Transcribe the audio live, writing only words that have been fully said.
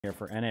here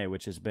for NA,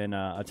 which has been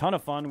a ton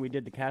of fun. We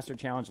did the caster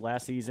challenge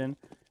last season.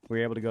 We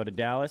were able to go to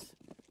Dallas,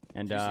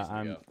 and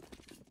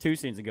 2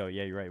 seasons ago.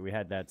 Yeah, you're right. We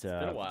had that. It's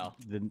been a while.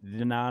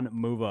 The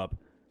non-move up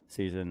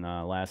season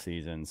last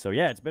season. So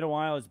yeah, it's been a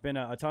while. It's been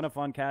a ton of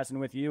fun casting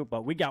with you.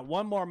 But we got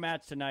one more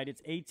match tonight.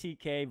 It's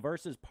ATK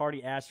versus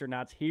Party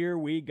Astronauts. Here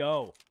we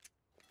go.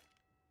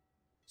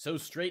 So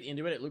straight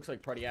into it, it looks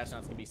like Party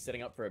Astronauts going to be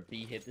setting up for a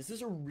B hit. This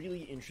is a really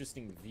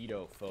interesting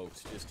veto,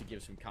 folks, just to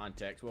give some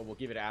context. Well, we'll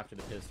give it after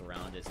the pistol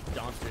round, as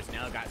Domster's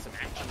now got some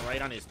action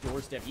right on his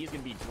doorstep. He's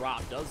going to be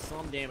dropped, does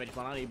some damage,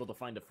 but not able to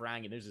find the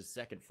frag, and there's his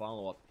second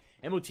follow-up.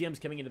 MOTM's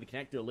coming into the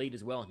connector late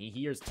as well, and he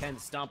hears 10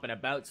 stomping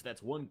about, so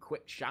that's one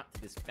quick shot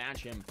to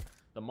dispatch him.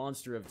 The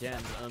monster of 10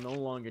 no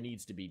longer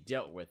needs to be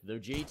dealt with, though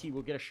JT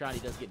will get a shot. He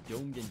does get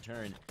domed in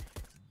turn.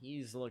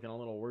 He's looking a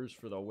little worse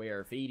for the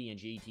wear. Fady and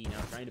JT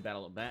now trying to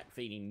battle it back.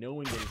 Fady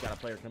knowing that he's got a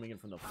player coming in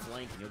from the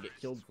flank and he'll get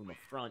killed from the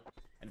front.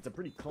 And it's a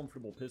pretty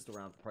comfortable pistol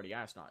round for Party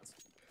Astronauts.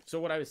 So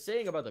what I was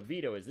saying about the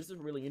veto is this is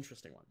a really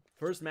interesting one.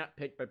 First map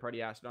picked by Party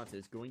Astronauts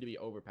is going to be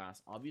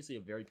Overpass. Obviously a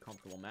very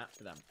comfortable map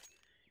for them.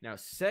 Now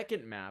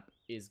second map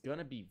is going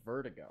to be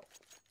Vertigo.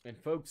 And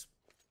folks,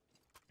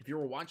 if you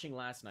were watching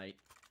last night,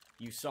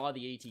 you saw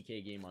the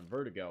ATK game on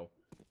Vertigo,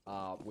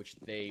 which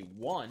they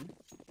won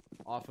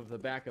off of the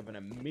back of an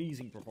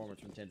amazing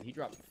performance from 10. He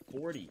dropped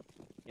 40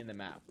 in the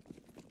map.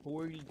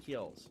 40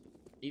 kills.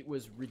 It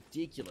was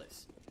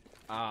ridiculous.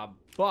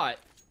 But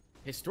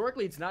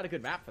historically, it's not a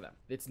good map for them.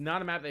 It's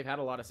not a map they've had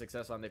a lot of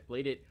success on. They've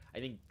played it, I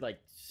think, like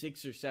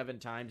 6 or 7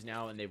 times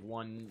now, and they've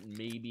won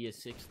maybe a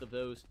 6th of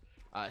those.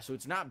 So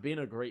it's not been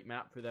a great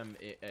map for them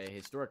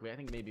historically. I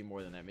think maybe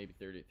more than that, maybe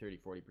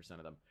 30-40%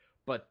 of them.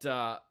 But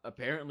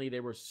apparently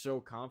they were so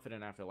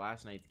confident after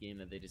last night's game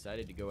that they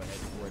decided to go ahead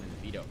for it in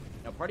the veto.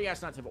 Now, Party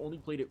Astronauts have only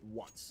played it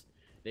once.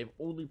 They've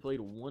only played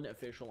one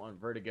official on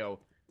Vertigo.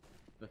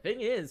 The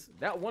thing is,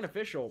 that one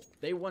official,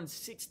 they won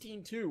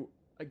 16-2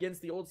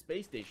 against the old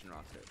Space Station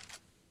roster.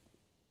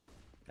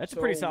 That's a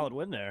pretty solid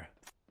win there.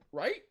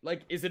 Right?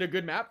 Like, is it a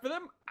good map for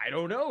them? I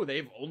don't know.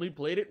 They've only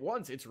played it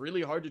once. It's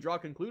really hard to draw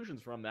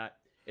conclusions from that.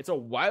 It's a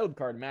wild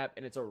card map,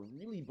 and it's a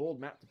really bold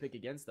map to pick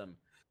against them.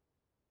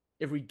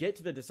 If we get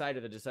to the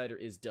decider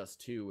is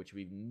Dust 2, which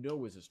we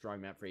know is a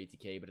strong map for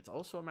ATK, but it's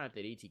also a map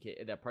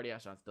that Party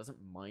Astronauts doesn't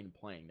mind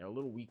playing. They're a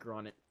little weaker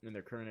on it in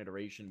their current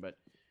iteration, but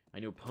I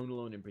know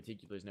Ponalone in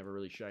particular has never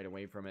really shied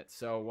away from it.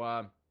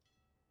 So,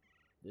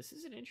 this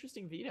is an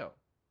interesting veto.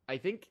 I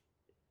think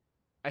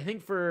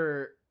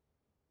for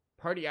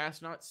Party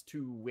Astronauts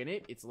to win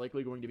it, it's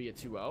likely going to be a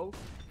 2-0,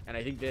 and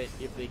I think that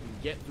if they can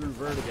get through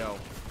Vertigo,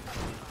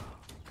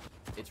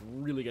 it's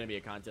really going to be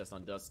a contest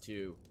on Dust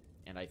 2.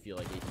 And I feel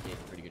like ATK has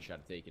a pretty good shot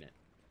at taking it.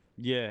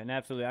 Yeah, and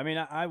absolutely. I mean,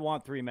 I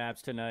want 3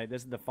 maps tonight.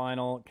 This is the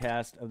final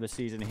cast of the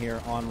season here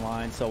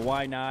online, so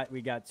why not?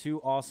 We got 2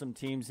 awesome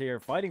teams here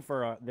fighting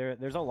for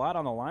there's a lot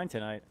on the line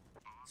tonight,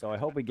 so I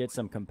hope we get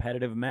some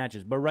competitive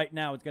matches. But right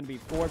now, it's going to be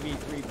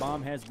 4v3.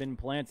 Bomb has been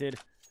planted.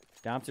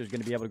 Domster's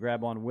going to be able to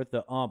grab one with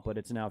the ump, but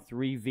it's now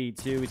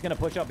 3v2. He's going to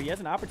push up. He has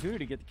an opportunity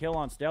to get the kill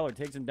on Stellar.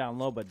 Takes him down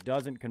low, but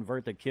doesn't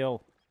convert the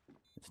kill.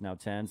 It's now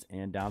 10s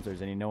and Domsters,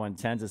 and you know when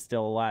 10s is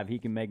still alive, he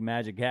can make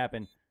magic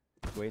happen.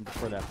 Waiting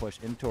for that push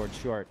in towards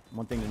short.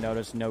 One thing to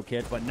notice, no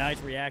kits, but nice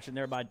reaction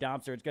there by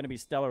Domster. It's going to be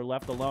Stellar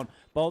left alone.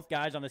 Both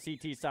guys on the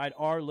CT side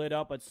are lit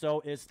up, but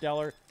so is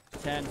Stellar.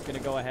 10's going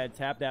to go ahead,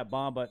 tap that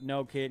bomb, but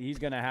no kit. He's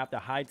going to have to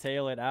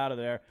hightail it out of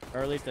there,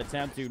 or at least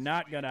attempt to.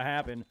 Not going to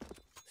happen.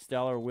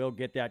 Stellar will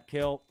get that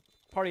kill.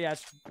 Party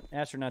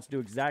Astronauts do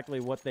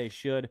exactly what they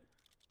should,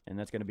 and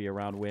that's going to be a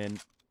round win.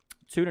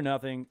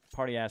 2-0.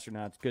 Party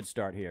Astronauts. Good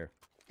start here.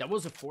 That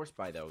was a force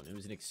buy, though, and it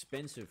was an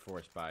expensive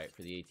force buy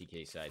for the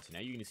ATK side. So now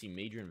you're going to see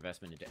major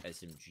investment into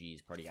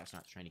SMGs. Party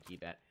Astronauts trying to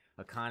keep that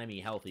economy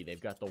healthy. They've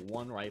got the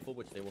one rifle,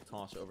 which they will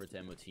toss over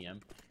to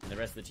MOTM, and the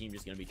rest of the team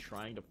just going to be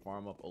trying to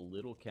farm up a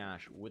little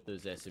cash with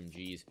those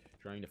SMGs,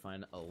 trying to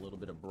find a little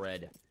bit of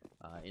bread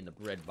in the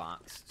bread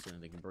box so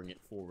that they can bring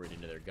it forward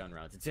into their gun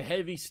rounds. It's a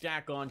heavy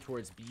stack on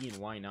towards B, and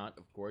why not?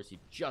 Of course, you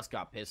just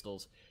got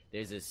pistols.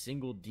 There's a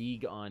single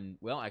deeg on,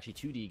 well, actually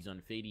 2 deegs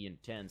on Fady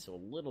and 10, so a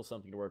little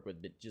something to work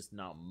with, but just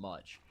not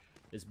much.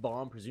 This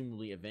bomb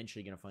presumably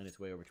eventually going to find its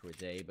way over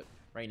towards A, but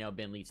right now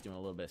Ben Leet's doing a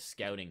little bit of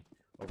scouting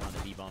over on the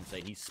B-bomb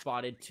site. He's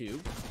spotted 2.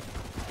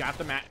 He's got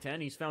the MAC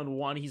 10. He's found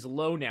 1. He's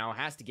low now.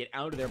 Has to get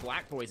out of there.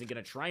 Black Poison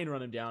going to try and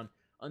run him down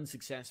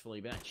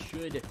unsuccessfully, but that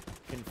should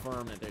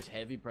confirm that there's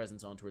heavy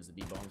presence on towards the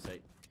B-bomb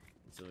site,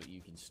 so you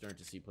can start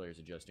to see players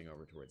adjusting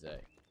over towards A.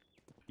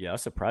 Yeah, I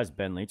was surprised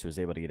Ben Leach was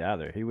able to get out of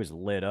there. He was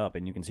lit up,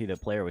 and you can see the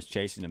player was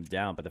chasing him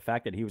down. But the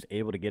fact that he was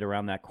able to get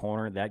around that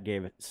corner, that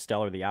gave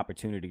Stellar the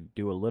opportunity to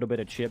do a little bit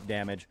of chip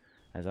damage,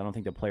 as I don't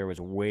think the player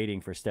was waiting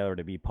for Stellar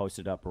to be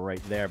posted up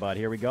right there. But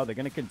here we go. They're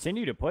going to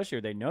continue to push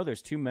here. They know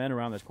there's 2 men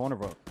around this corner,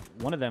 but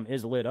one of them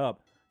is lit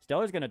up.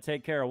 Stellar's going to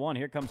take care of one.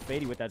 Here comes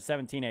Fady with that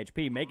 17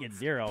 HP. Make it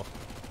 0.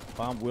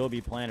 Bomb will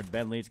be planted.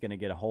 Ben Lee's going to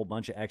get a whole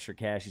bunch of extra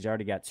cash. He's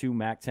already got 2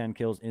 MAC 10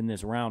 kills in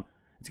this round.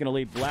 It's going to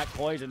leave Black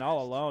Poison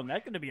all alone.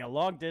 That's going to be a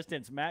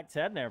long-distance MAC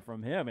 10 there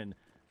from him. And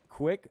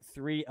quick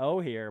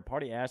 3-0 here.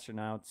 Party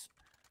Astronauts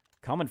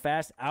coming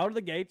fast out of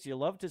the gates. You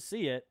love to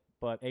see it,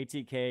 but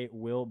ATK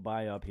will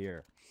buy up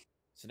here.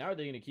 So now are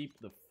they going to keep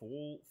the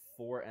full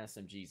 4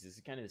 SMGs? This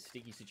is kind of the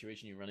sticky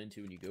situation you run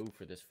into when you go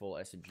for this full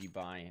SMG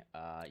buy.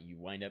 You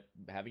wind up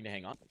having to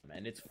hang on to them.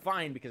 And it's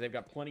fine because they've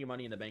got plenty of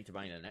money in the bank to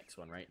buy the next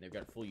one, right? And they've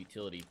got full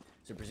utility.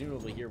 So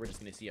presumably here we're just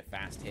going to see a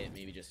fast hit.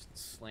 Maybe just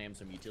slam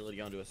some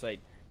utility onto a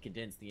site,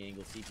 condense the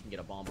angle, see if you can get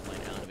a bomb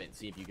plant out of it, and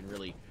see if you can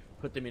really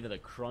put them into the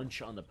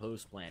crunch on the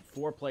post plant.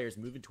 4 players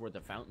moving toward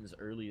the fountains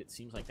early. It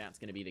seems like that's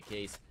going to be the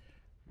case.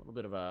 A little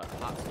bit of a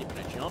hop, skip,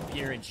 and a jump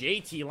here, and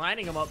JT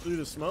lining him up through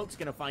the smoke's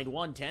going to find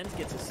 110,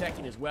 gets a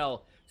second as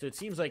well. So it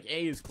seems like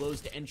A is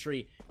close to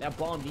entry. That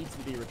bomb needs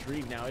to be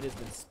retrieved now. It has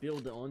been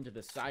spilled onto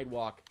the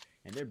sidewalk,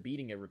 and they're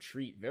beating a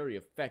retreat very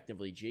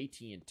effectively.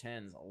 JT and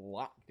Tens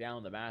lock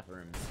down the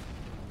bathrooms.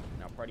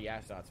 Now Party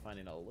Astronauts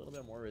finding a little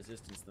bit more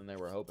resistance than they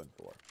were hoping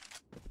for.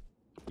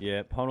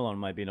 Yeah, Ponalone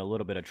might be in a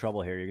little bit of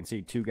trouble here. You can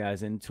see 2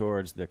 guys in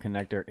towards the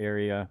connector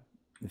area.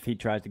 If he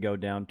tries to go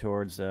down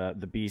towards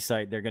the B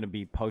site, they're going to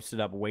be posted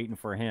up waiting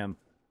for him.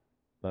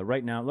 But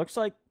right now, it looks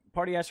like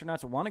Party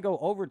Astronauts want to go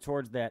over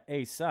towards that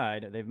A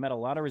side. They've met a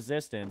lot of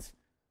resistance.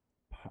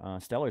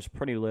 Stellar's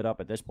pretty lit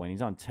up at this point.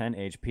 He's on 10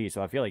 HP,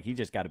 so I feel like he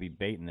just got to be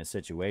baiting this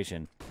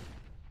situation.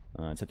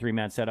 It's a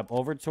 3-man setup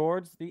over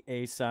towards the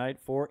A side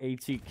for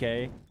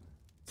ATK.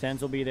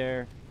 Tens will be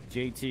there,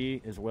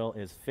 JT as well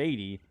as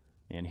Fady.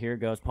 And here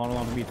goes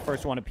Ponalone to be the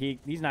first one to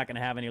peek. He's not going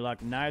to have any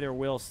luck. Neither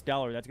will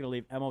Stellar. That's going to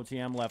leave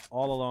MOTM left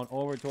all alone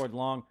over towards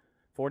Long.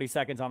 40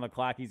 seconds on the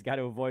clock. He's got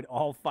to avoid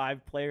all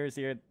 5 players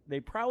here. They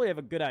probably have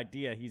a good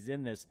idea he's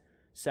in this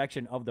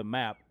section of the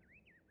map.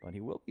 But he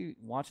will be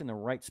watching the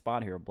right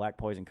spot here. Black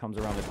Poison comes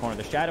around the corner.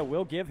 The Shadow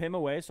will give him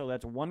away, so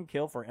that's 1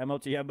 kill for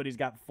MOTM, but he's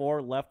got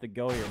 4 left to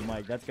go here,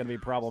 Mike. That's going to be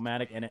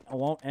problematic, and it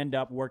won't end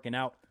up working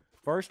out.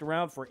 First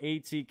round for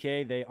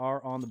ATK. They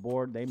are on the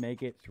board. They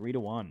make it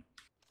 3-1.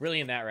 Really,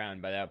 in that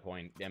round, by that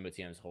point,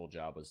 MOTM's whole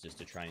job was just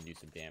to try and do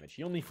some damage.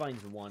 He only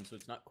finds 1, so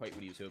it's not quite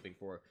what he was hoping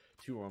for.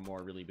 2 or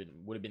more really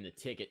would have been the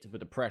ticket to put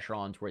the pressure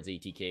on towards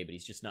ATK, but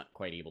he's just not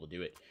quite able to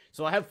do it.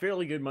 So I have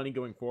fairly good money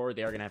going forward.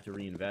 They are going to have to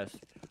reinvest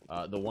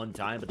the one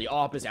time, but the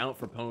op is out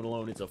for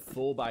Ponalone. It's a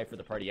full buy for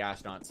the Party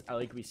Astronauts.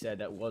 Like we said,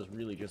 that was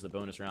really just a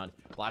bonus round.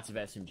 Lots of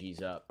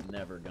SMGs up.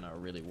 Never going to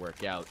really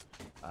work out.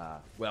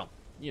 Well,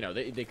 you know,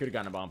 they could have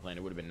gotten a bomb plant.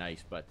 It would have been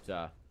nice, but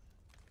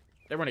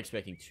they weren't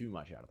expecting too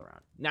much out of the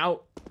round.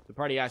 Now, the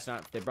Party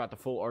Astronauts, they brought the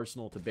full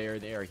arsenal to bear.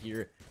 They are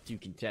here to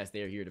contest.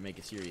 They are here to make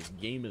a serious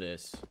game of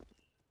this.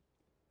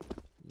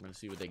 I'm going to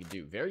see what they can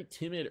do. Very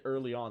timid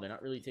early on. They're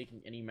not really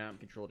taking any map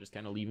control, just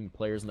kind of leaving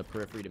players in the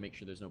periphery to make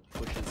sure there's no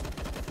pushes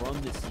from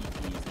the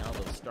CTs. Now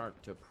they'll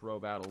start to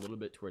probe out a little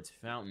bit towards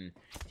Fountain.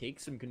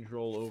 Take some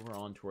control over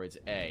on towards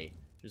A.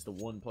 Just the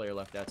 1 player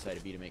left outside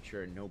of B to make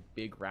sure no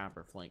big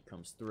rapper flank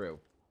comes through.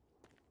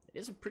 It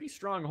is a pretty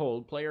strong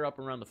hold. Player up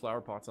around the flower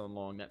pots on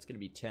long. That's going to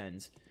be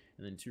Tens.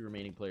 And then 2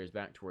 remaining players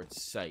back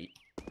towards site.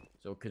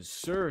 So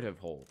conservative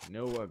hold.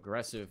 No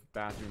aggressive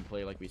bathroom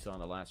play like we saw in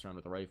the last round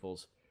with the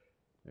rifles.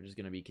 They're just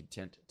going to be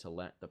content to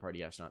let the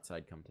Party Astronaut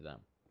side come to them.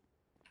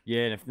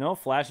 Yeah, and if no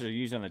flashes are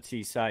used on the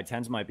T side,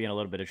 Tens might be in a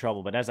little bit of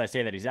trouble. But as I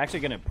say that, he's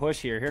actually going to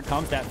push here. Here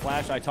comes that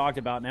flash I talked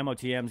about, and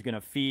MOTM's going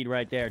to feed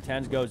right there.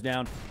 Tens goes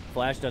down.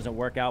 Flash doesn't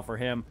work out for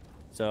him.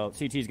 So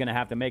CT is going to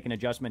have to make an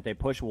adjustment. They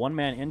push 1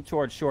 man in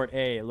towards short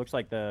A. It looks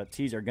like the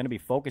T's are going to be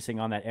focusing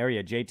on that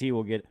area. JT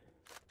will get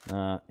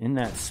in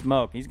that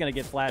smoke. He's going to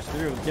get flashed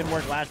through. Didn't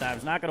work last time.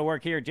 It's not going to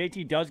work here.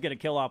 JT does get a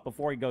kill off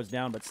before he goes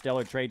down, but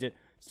Stellar trades it.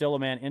 Still a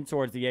man in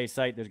towards the A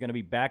site. There's going to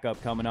be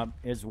backup coming up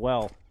as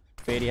well.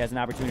 Fady has an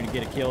opportunity to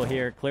get a kill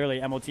here. Clearly,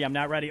 MOTM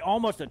not ready.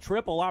 Almost a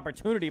triple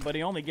opportunity, but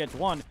he only gets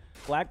 1.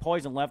 Black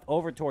Poison left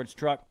over towards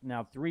Truck.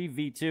 Now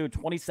 3v2,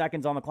 20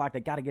 seconds on the clock. They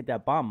got to get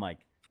that bomb, Mike.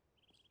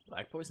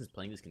 Black Poison's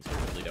playing this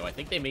conservatively, though. I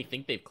think they may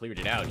think they've cleared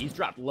it out. He's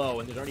dropped low,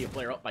 and there's already a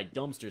player up by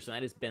Dumpster, so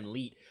that is Ben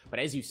Leet. But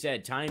as you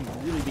said, time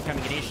really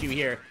becoming an issue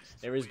here.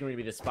 There is going to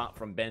be the spot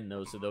from Ben,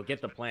 though, so they'll get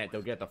the plant.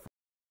 They'll get the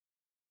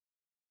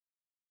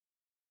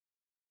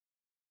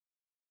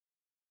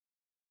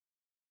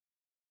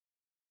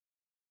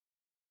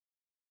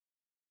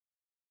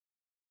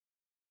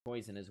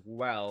Poison as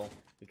well.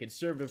 The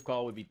conservative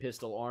call would be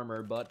pistol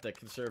armor, but the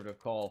conservative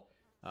call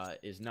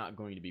is not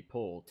going to be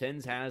pulled.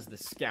 Tens has the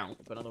scout,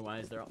 but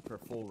otherwise they're up for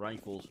full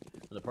rifles.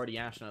 For the Party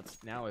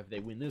Astronauts, now if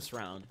they win this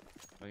round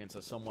against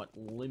a somewhat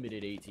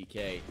limited ATK,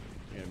 they're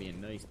going to be in a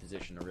nice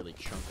position to really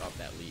chunk up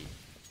that lead.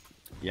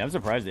 Yeah, I'm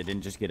surprised they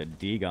didn't just get a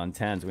dig on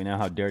Tens. We know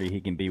how dirty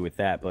he can be with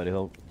that, but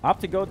he'll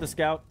opt to go with the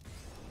scout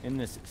in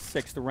this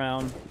 6th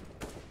round.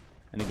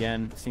 And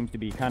again, seems to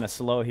be kind of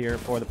slow here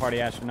for the Party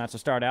Astronauts to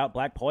start out.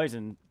 Black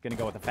Poison going to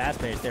go with a fast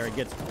pace there. He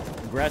gets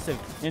aggressive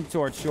in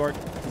towards short.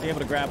 He's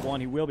able to grab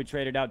 1. He will be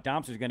traded out.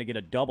 Domster's going to get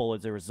a double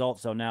as a result.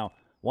 So now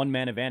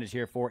 1-man advantage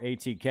here for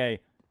ATK.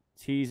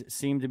 T's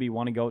seem to be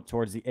wanting to go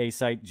towards the A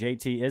site.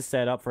 JT is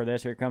set up for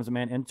this. Here comes a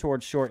man in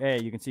towards short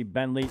A. You can see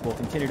Ben Leet will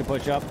continue to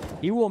push up.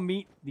 He will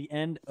meet the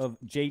end of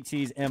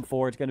JT's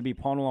M4. It's going to be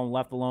Ponalone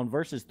left alone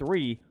versus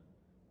 3.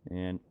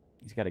 And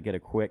he's got to get a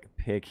quick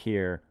pick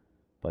here.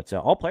 But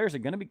all players are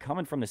going to be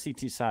coming from the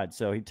CT side,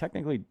 so he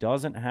technically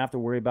doesn't have to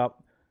worry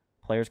about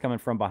players coming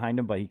from behind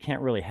him, but he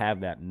can't really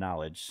have that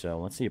knowledge. So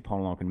let's see if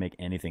Ponalone can make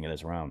anything of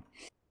this round.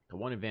 The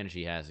one advantage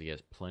he has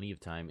plenty of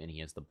time, and he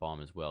has the bomb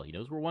as well. He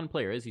knows where one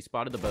player is. He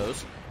spotted the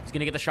bows. He's going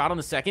to get the shot on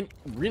the second.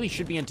 Really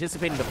should be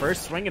anticipating the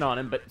first, swinging on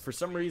him, but for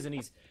some reason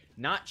he's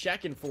not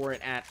checking for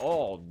it at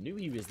all. Knew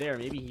he was there.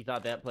 Maybe he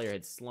thought that player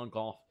had slunk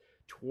off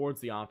towards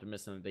the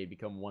Optimist and that they'd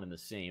become one and the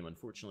same.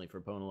 Unfortunately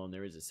for Ponalone,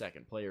 there is a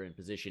second player in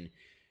position,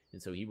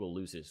 and so he will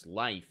lose his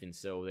life. And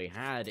so they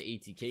had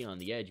ATK on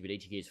the edge, but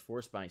ATK's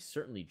force buy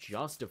certainly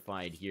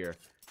justified here.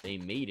 They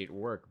made it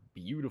work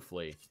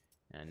beautifully.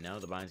 And now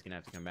the buy's going to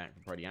have to come back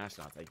from Party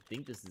Astronauts. I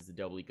think this is a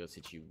double eco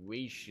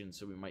situation,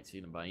 so we might see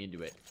them buy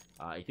into it.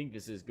 I think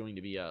this is going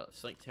to be a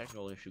slight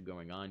technical issue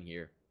going on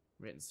here.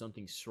 We're getting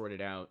something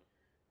sorted out.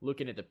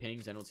 Looking at the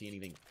pings, I don't see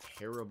anything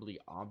terribly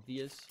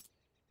obvious.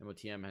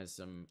 MOTM has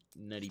some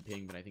nutty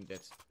ping, but I think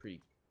that's pretty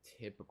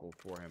typical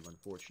for him,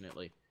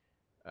 unfortunately.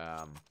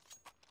 So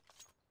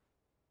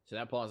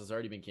that pause has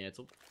already been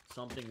canceled.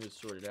 Something was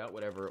sorted out,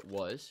 whatever it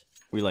was.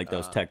 We like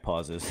those tech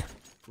pauses.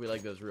 We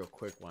like those real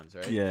quick ones,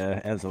 right?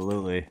 Yeah,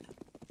 absolutely.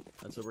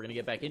 And so we're going to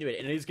get back into it.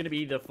 And it is going to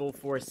be the full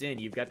force in.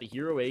 You've got the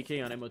Hero AK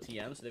on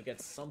MOTM, so they've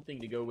got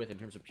something to go with in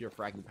terms of pure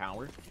fragging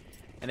power.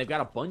 And they've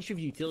got a bunch of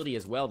utility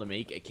as well to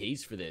make a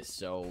case for this.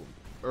 So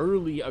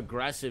early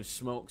aggressive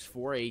smokes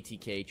for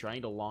ATK,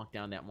 trying to lock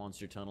down that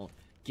monster tunnel.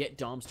 Get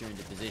Domster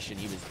into position.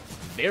 He was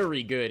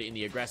very good in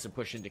the aggressive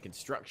push into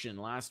construction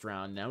last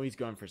round. Now he's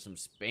going for some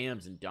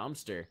spams, and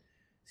Domster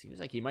seems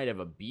like he might have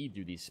a bead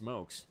through these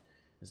smokes.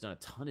 Has done a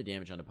ton of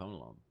damage onto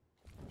Ponalone.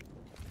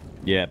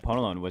 Yeah,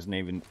 Ponalone wasn't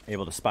even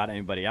able to spot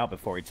anybody out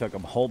before he took a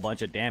whole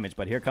bunch of damage.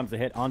 But here comes the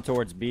hit on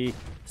towards B.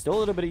 Still a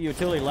little bit of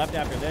utility left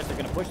after this. They're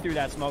going to push through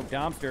that smoke.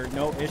 Domster,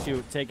 no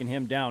issue taking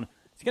him down.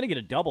 He's going to get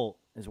a double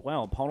as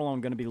well. Ponalone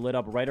going to be lit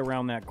up right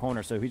around that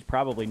corner, so he's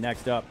probably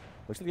next up.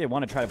 Looks like they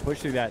want to try to push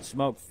through that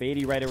smoke.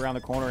 Fady right around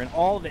the corner, and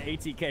all the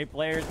ATK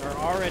players are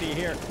already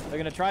here. They're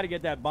going to try to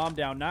get that bomb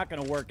down. Not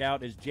going to work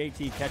out as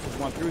JT catches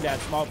one through that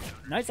smoke.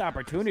 Nice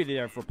opportunity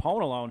there for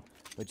Ponalone,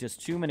 but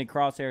just too many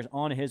crosshairs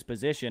on his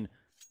position.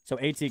 So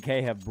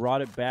ATK have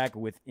brought it back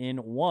within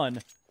one.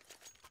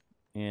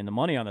 And the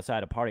money on the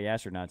side of Party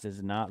Astronauts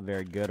is not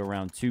very good,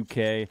 around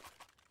 2K.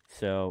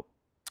 So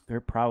they're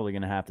probably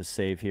going to have to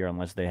save here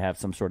unless they have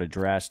some sort of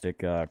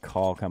drastic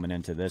call coming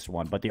into this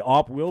one. But the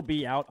AWP will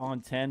be out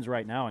on 10s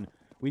right now. And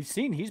we've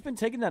seen he's been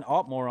taking that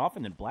AWP more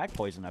often than Black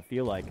Poison, I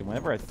feel like. And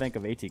whenever I think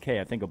of ATK,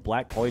 I think of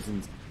Black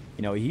Poison's,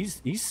 you know,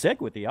 he's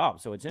sick with the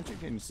AWP. So it's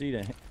interesting to see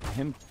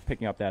him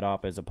picking up that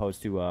AWP as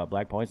opposed to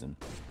Black Poison.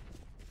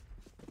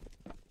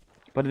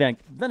 But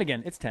then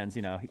again, it's 10s,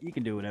 you know. He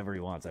can do whatever he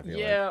wants, I feel like.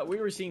 Yeah, we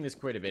were seeing this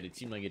quite a bit. It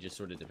seemed like it just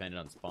sort of depended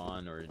on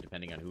spawn or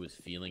depending on who was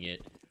feeling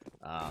it.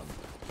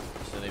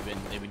 So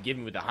they've been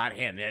giving with the hot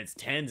hand. That's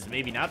 10s,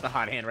 maybe not the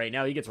hot hand right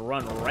now. He gets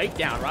run right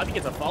down. Robbie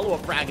gets a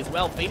follow-up frag as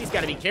well. Fady's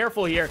got to be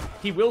careful here.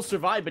 He will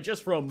survive, but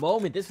just for a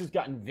moment, this has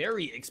gotten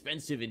very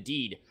expensive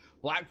indeed.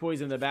 Black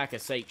Poison in the back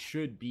of sight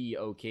should be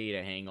okay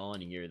to hang on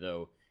here,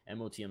 though.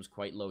 MOTM's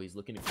quite low. He's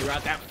looking to clear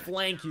out that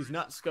flank. He's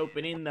not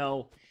scoping in,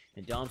 though.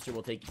 And Domster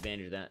will take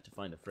advantage of that to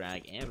find the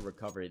frag and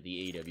recover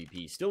the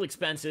AWP. Still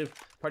expensive.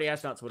 Party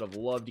Astronauts would have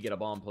loved to get a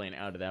bomb plan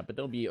out of that, but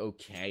they'll be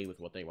okay with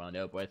what they wound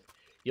up with.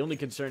 The only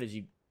concern is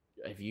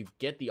if you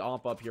get the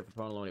AWP up here for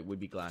Ponalone, it would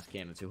be glass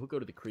cannon. So he'll go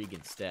to the Krieg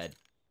instead.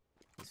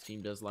 This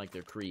team does like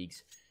their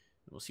Kriegs.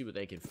 We'll see what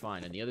they can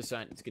find. On the other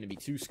side, it's going to be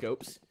 2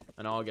 scopes,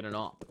 and I'll get an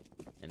AWP.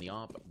 And the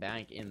AWP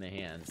back in the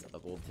hands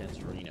of old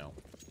Tensorino.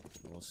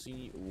 We'll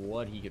see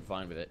what he can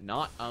find with it.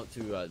 Not out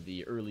to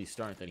the early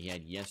start that he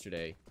had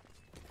yesterday.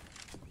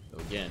 So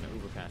again,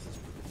 Overpass is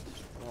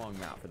a strong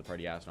map for the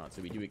Party Astronauts,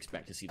 so we do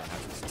expect to see them have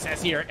some success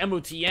here.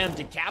 MOTM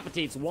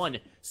decapitates one,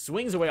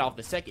 swings away off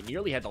the second,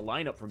 nearly had the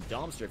lineup from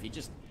Domster. If he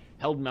just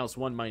held mouse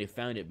one, might have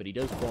found it, but he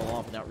does fall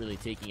off without really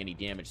taking any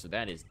damage, so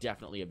that is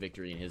definitely a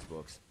victory in his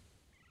books.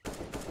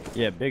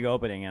 Yeah, big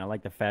opening, and I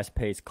like the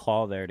fast-paced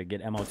claw there to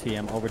get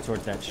MOTM over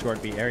towards that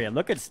short B area.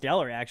 Look at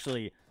Stellar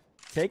actually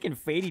taking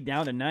Fady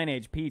down to 9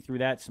 HP through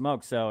that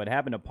smoke, so it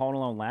happened to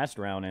Ponalone last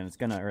round, and it's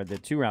going to, or the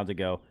 2 rounds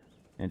ago,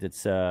 and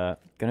it's going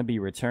to be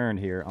returned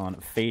here on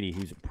Fady,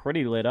 who's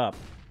pretty lit up.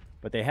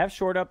 But they have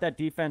shored up that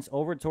defense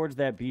over towards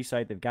that B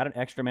site. They've got an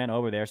extra man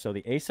over there, so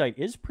the A site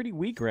is pretty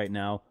weak right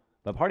now.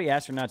 But Party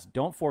Astronauts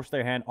don't force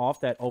their hand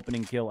off that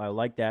opening kill. I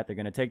like that. They're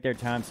going to take their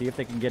time, see if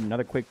they can get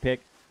another quick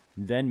pick,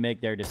 then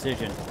make their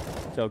decision.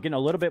 So getting a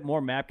little bit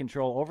more map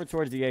control over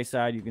towards the A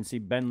side. You can see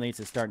Ben Leitz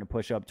is starting to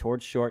push up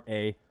towards short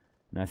A.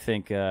 And I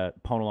think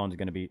Ponalone is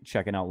going to be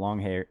checking out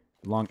long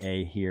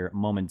A here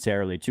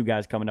momentarily. 2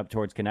 guys coming up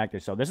towards connector.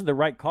 So this is the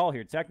right call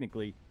here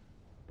technically.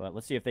 But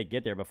let's see if they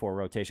get there before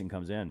rotation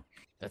comes in.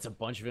 That's a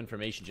bunch of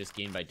information just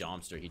gained by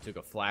Domster. He took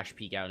a flash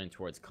peek out in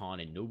towards Con,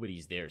 and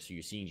nobody's there. So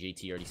you're seeing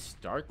JT already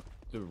start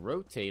the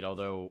rotate,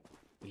 although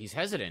he's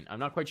hesitant. I'm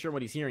not quite sure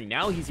what he's hearing.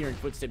 Now he's hearing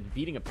footsteps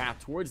beating a path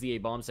towards the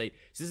A-bomb site.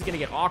 So this is going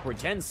to get awkward.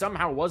 10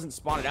 somehow wasn't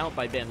spotted out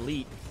by Ben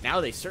Leet.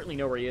 Now they certainly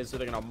know where he is, so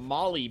they're going to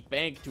molly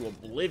bank to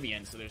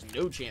oblivion, so there's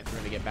no chance for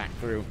him to get back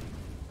through.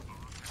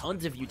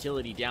 tons of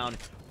utility down.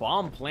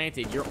 Bomb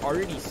planted. You're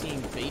already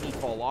seeing Fady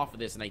fall off of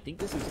this, and I think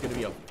this is going to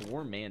be a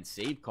 4-man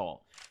save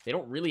call. They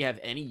don't really have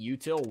any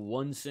util,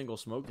 one single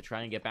smoke to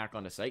try and get back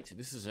onto site, so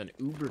this is an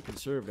uber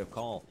conservative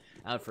call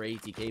out for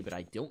ATK, but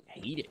I don't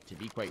hate it, to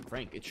be quite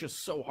frank. It's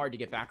just so hard to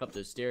get back up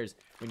those stairs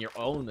when you're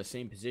all in the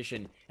same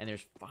position, and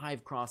there's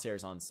 5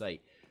 crosshairs on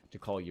site to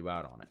call you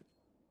out on it.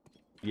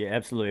 Yeah,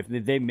 absolutely.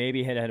 If they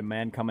maybe had a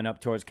man coming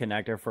up towards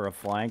connector for a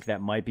flank,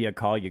 that might be a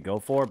call you go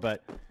for,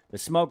 but the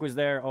smoke was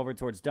there over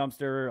towards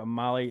dumpster, a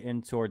molly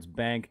in towards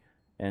bank,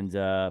 and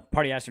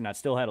Party Astronaut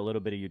still had a little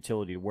bit of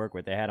utility to work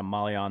with. They had a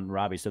molly on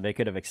Robbie, so they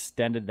could have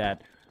extended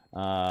that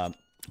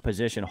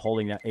position,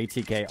 holding that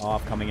ATK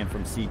off coming in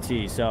from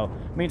CT. So,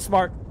 I mean,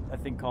 smart, I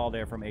think, call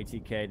there from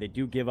ATK. They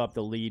do give up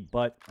the lead,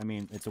 but, I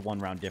mean, it's a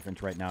 1-round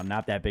difference right now.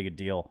 Not that big a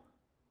deal.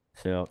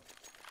 So,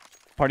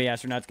 Party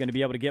Astronaut's going to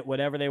be able to get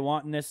whatever they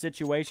want in this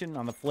situation.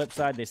 On the flip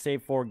side, they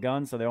save 4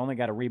 guns, so they only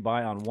got to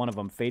rebuy on one of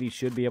them. Fady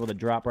should be able to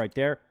drop right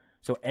there.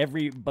 So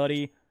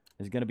everybody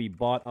is going to be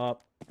bought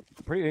up.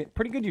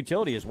 Pretty good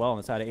utility as well on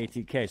the side of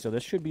ATK. So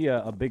this should be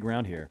a big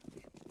round here,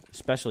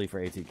 especially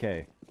for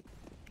ATK.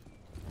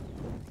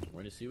 We're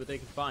going to see what they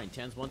can find.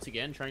 Tens once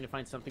again trying to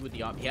find something with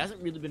the op. He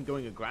hasn't really been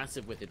going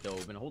aggressive with it, though.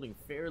 Been holding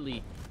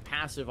fairly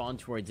passive on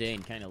towards A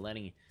and kind of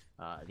letting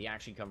the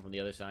action come from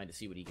the other side to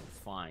see what he can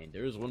find.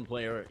 There is one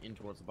player in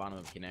towards the bottom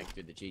of the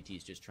connector that JT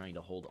is just trying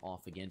to hold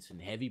off against, and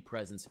heavy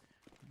presence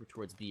over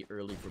towards B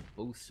early for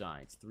both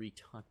sides. 3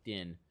 tucked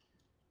in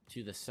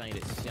to the site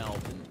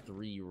itself and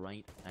 3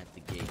 right at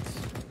the gates.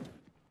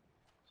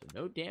 So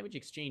no damage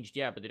exchanged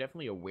yet, but they're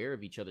definitely aware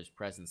of each other's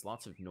presence.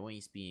 Lots of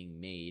noise being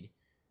made,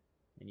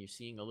 and you're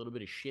seeing a little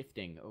bit of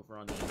shifting over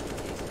on the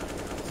ATK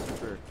side. Not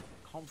super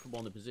comfortable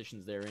in the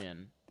positions they're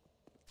in.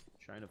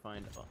 Trying to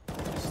find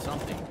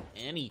something,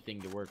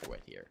 anything to work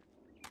with here.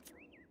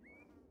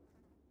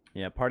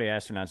 Yeah, Party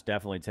Astronaut's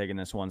definitely taking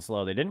this one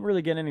slow. They didn't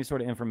really get any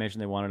sort of information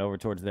they wanted over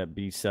towards that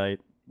B site,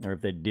 or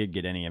if they did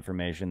get any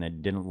information, they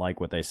didn't like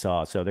what they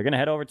saw. So they're going to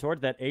head over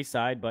towards that A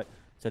side, but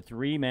it's a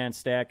 3-man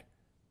stack.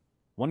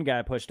 One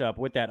guy pushed up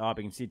with that op.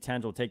 You can see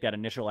Tens will take that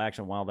initial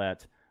action while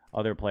that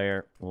other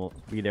player will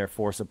be there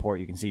for support.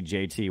 You can see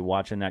JT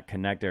watching that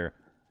connector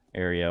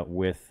area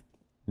with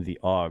the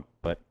AUG,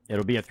 but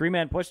it'll be a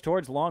 3-man push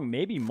towards long,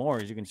 maybe more.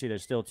 As you can see,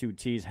 there's still 2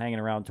 Ts hanging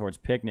around towards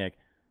Picnic,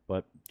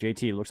 but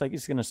JT looks like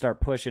he's going to start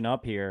pushing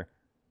up here,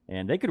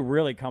 and they could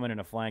really come in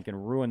a flank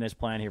and ruin this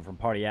plan here from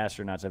Party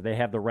Astronauts if they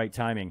have the right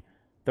timing.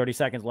 30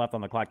 seconds left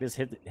on the clock. This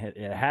hit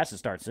it has to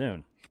start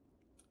soon.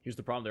 Here's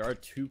the problem. There are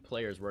 2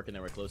 players working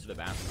their way closer to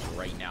basket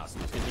right now, so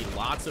there's going to be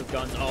lots of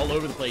guns all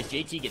over the place.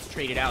 JT gets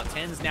traded out.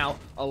 Ten's now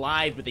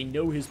alive, but they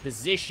know his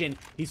position.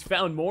 He's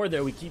found more,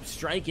 though. He keeps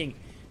striking,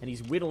 and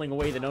he's whittling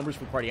away the numbers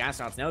for Party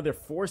Astronauts. Now they're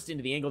forced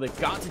into the angle. They've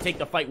got to take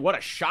the fight. What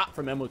a shot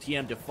from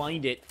MOTM to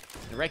find it.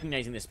 And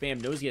recognizing the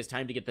spam, knows he has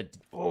time to get the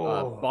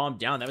bomb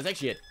down. That was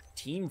actually a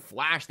team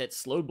flash that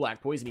slowed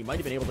Black Poison. He might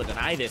have been able to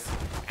deny this.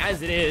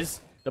 As it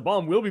is, the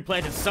bomb will be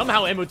planted.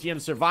 Somehow MOTM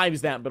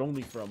survives that, but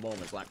only for a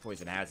moment. Black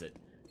Poison has it.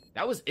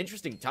 That was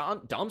interesting.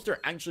 Dumpster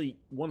actually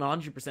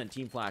 100%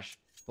 team flash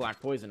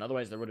Black Poison.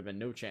 Otherwise, there would have been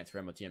no chance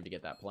for MOTM to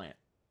get that plant.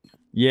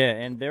 Yeah,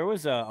 and there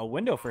was a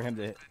window for him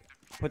to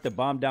put the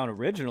bomb down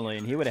originally,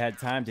 and he would have had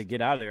time to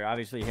get out of there.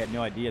 Obviously, he had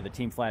no idea the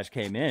team flash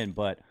came in,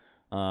 but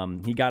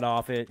he got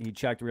off it. He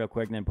checked real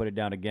quick and then put it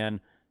down again,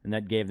 and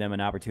that gave them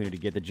an opportunity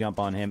to get the jump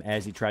on him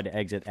as he tried to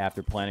exit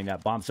after planting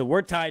that bomb. So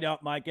we're tied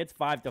up, Mike. It's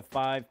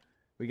 5-5.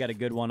 We got a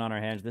good one on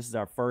our hands. This is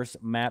our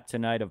first map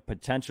tonight of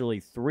potentially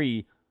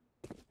 3.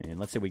 And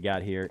let's see what we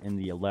got here in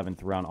the 11th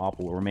round. AWP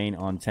will remain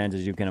on 10s,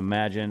 as you can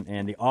imagine.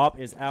 And the AWP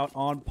is out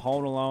on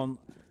Pwn alone.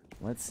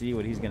 Let's see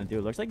what he's going to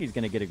do. Looks like he's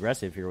going to get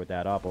aggressive here with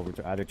that AWP over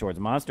to either towards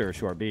Monster or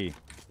short B.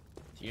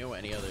 Do you know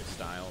any other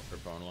style for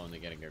Pwn alone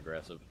than getting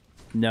aggressive?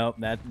 Nope,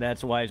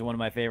 that's why he's one of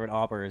my favorite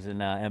AWPers in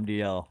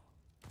MDL.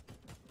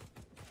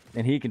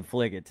 And he can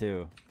flick it,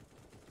 too.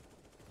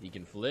 He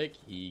can flick.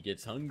 He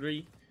gets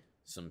hungry.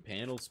 Some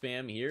panel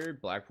spam here.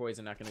 Black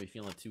Poison not going to be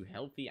feeling too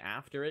healthy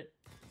after it.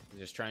 He's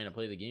just trying to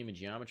play the game in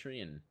geometry,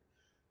 and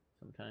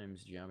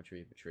sometimes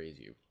geometry betrays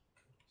you.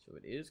 So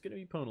it is going to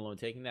be Pwn alone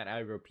taking that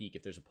aggro peek.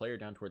 If there's a player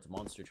down towards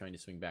Monster trying to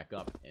swing back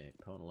up, and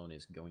Pwn alone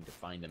is going to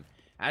find them.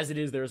 As it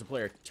is, there's a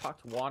player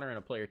tucked water and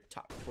a player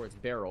tucked towards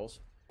barrels.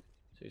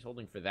 So he's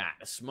holding for that.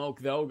 A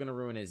smoke, though, going to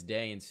ruin his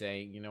day and say,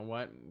 you know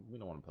what? We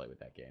don't want to play with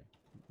that game.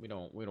 We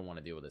don't want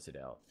to deal with this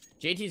at all.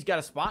 JT's got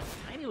a spot.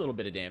 Tiny little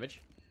bit of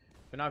damage,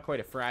 but not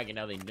quite a frag, and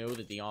now they know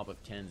that the AWP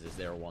of 10s is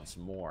there once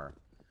more.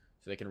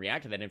 So they can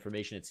react to that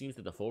information. It seems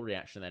that the full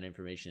reaction to that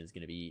information is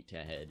going to be to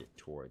head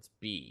towards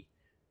B.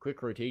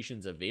 Quick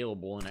rotations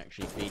available, and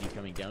actually Fady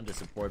coming down to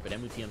support, but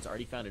MOTM's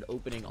already found an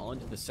opening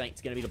onto the site.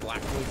 It's going to be the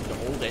Black Poison to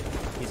hold it.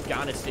 He's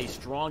got to stay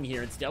strong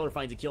here, and Stellar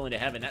finds a kill into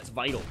heaven. That's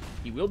vital.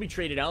 He will be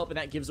traded out, but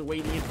that gives away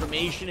the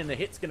information, and the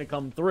hit's going to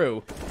come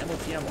through.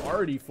 MOTM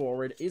already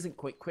forward, isn't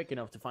quite quick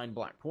enough to find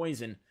Black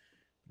Poison.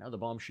 Now the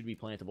bomb should be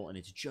plantable, and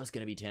it's just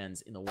going to be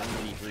 10s in the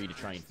 183 to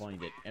try and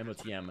find it.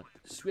 MOTM,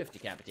 swift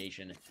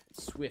decapitation,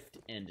 swift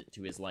end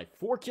to his life.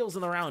 4 kills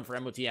in the round for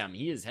MOTM.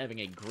 He is having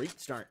a great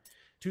start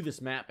to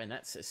this map, and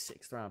that's a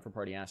 6th round for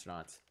Party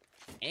Astronauts.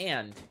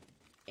 And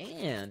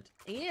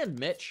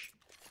Mitch,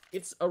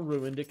 it's a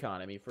ruined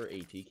economy for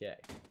ATK.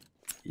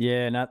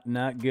 Yeah,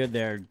 not good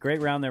there.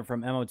 Great round there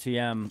from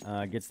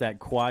MOTM. Gets that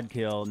quad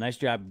kill. Nice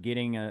job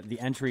getting the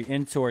entry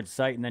in towards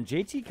site. And then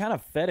JT kind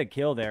of fed a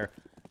kill there,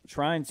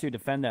 trying to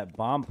defend that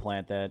bomb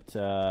plant that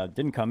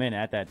didn't come in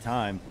at that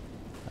time.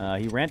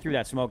 He ran through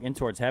that smoke in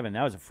towards heaven.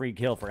 That was a free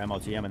kill for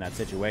MOTM in that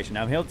situation.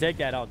 Now, he'll take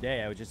that all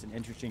day. It was just an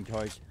interesting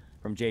choice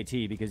from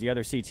JT because the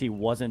other CT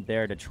wasn't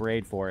there to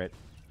trade for it.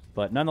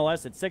 But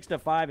nonetheless, it's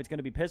 6-5. It's going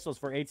to be pistols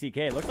for ATK.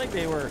 It looks like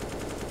they were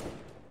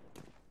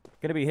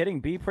going to be hitting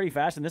B pretty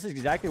fast, and this is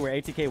exactly where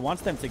ATK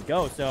wants them to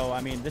go. So,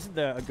 I mean, this is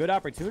a good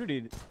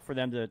opportunity for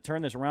them to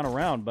turn this round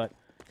around, but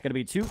it's going to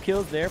be 2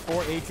 kills there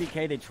for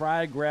ATK. They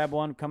try to grab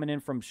one coming in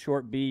from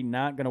short B.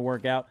 Not going to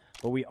work out,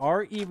 but we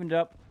are evened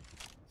up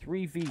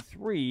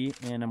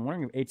 3v3, and I'm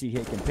wondering if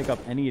ATK can pick up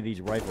any of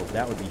these rifles.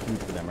 That would be huge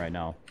for them right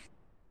now.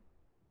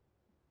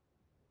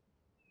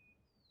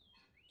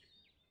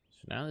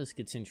 So now this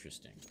gets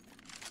interesting.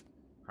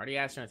 Party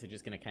Astronauts are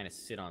just going to kind of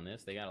sit on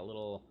this. They got a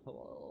little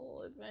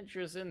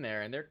adventurous in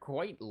there, and they're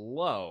quite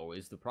low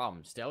is the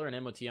problem. Stellar and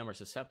MOTM are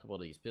susceptible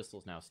to these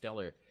pistols now.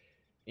 Stellar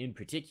in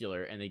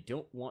particular, and they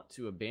don't want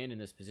to abandon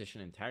this position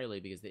entirely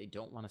because they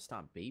don't want to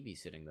stop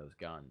babysitting those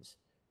guns.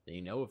 They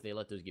know if they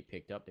let those get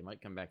picked up, they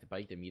might come back to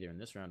bite them either in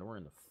this round or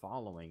in the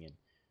following. And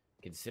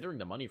considering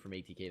the money from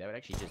ATK, that would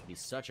actually just be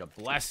such a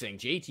blessing.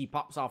 JT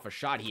pops off a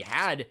shot. He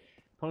had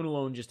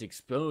Ponalone just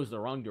exposed the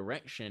wrong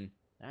direction.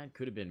 That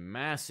could have been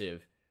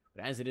massive.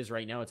 But as it is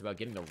right now, it's about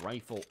getting the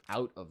rifle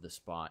out of the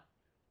spot.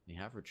 They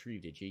have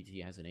retrieved it.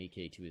 JT has an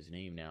AK to his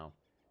name now.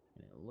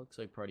 And it looks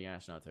like Party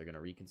Astronauts are going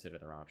to reconsider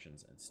their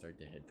options and start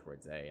to head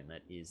towards A. And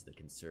that is the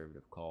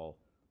conservative call.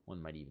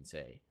 One might even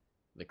say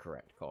the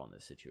correct call in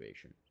this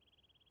situation.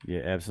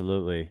 Yeah,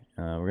 absolutely.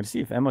 We're going to see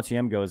if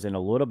MOTM goes in a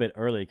little bit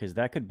early because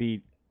that could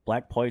be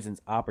Black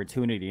Poison's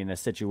opportunity in this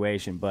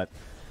situation. But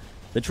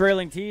the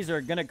trailing T's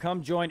are going to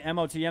come join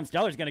MOTM.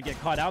 Stellar's going to get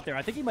caught out there.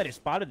 I think he might have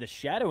spotted the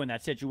shadow in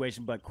that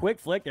situation, but quick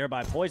flick there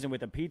by Poison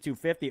with a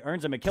P250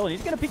 earns him a kill. And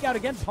he's going to peek out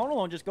again.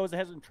 Ponalone just goes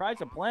ahead and tries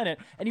to plant it,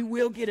 and he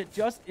will get it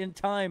just in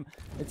time.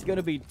 It's going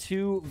to be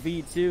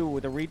 2v2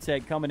 with a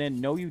retake coming in.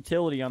 No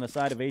utility on the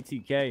side of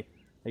ATK.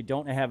 They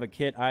don't have a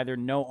kit either.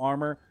 No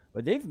armor.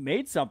 But they've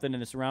made something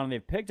in this round, and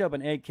they've picked up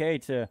an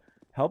AK to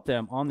help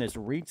them on this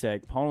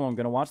retake. Ponalone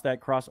going to watch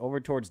that cross over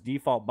towards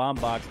default bomb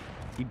box.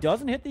 He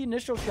doesn't hit the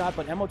initial shot,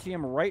 but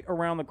MOTM right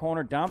around the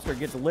corner. Domster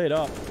gets lit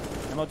up.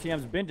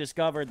 MOTM's been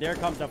discovered. There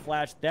comes the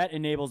flash. That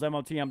enables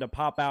MOTM to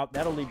pop out.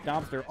 That'll leave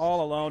Domster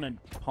all alone,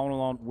 and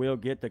Ponalone will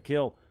get the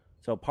kill.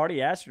 So Party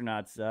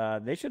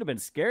Astronauts, they should have been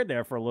scared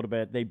there for a little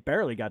bit. They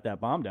barely got that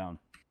bomb down.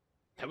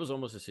 That was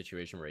almost a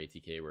situation where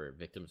ATK were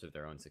victims of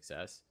their own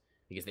success.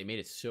 Because they made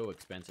it so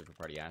expensive for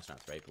Party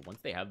Astronauts, right? But once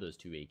they have those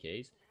 2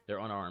 AKs, they're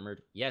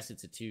unarmored. Yes,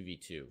 it's a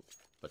 2v2,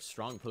 but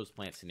strong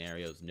post-plant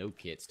scenarios, no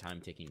kits,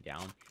 time ticking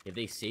down. If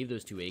they save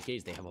those 2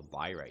 AKs, they have a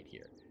buy right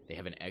here. They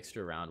have an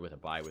extra round with a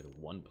buy with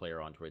 1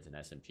 player on towards an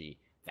SMG.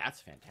 That's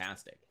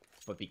fantastic.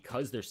 But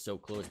because they're so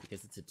close,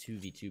 because it's a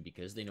 2v2,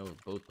 because they know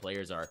both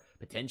players are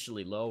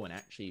potentially low and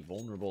actually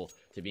vulnerable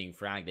to being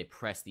fragged, they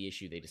press the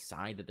issue. They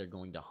decide that they're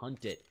going to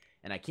hunt it.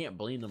 And I can't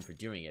blame them for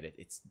doing it.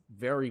 It's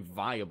very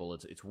viable.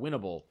 It's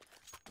winnable.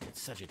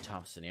 It's such a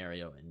tough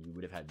scenario, and you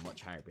would have had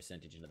much higher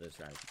percentage into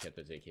this round if you kept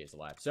those AKs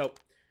alive. So,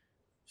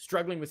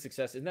 struggling with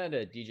success. Isn't that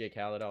a DJ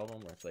Khaled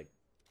album where it's like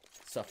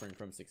suffering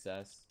from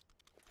success?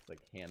 It's like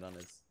hand on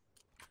his...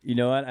 You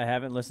know what? I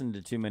haven't listened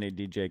to too many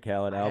DJ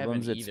Khaled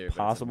albums. It's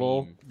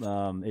possible.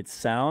 It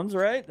sounds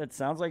right. That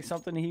sounds like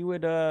something he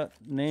would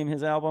name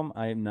his album.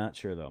 I am not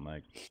sure though,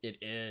 Mike. It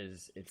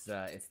is. It's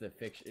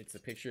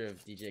the picture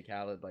of DJ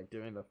Khaled like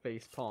doing the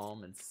face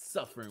palm and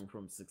suffering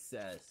from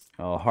success.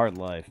 Oh, hard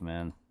life,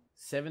 man.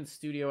 7th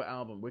studio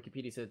album.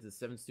 Wikipedia says it's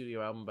the 7th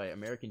studio album by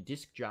American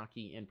disc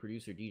jockey and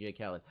producer DJ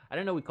Khaled. I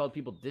didn't know we called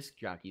people disc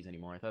jockeys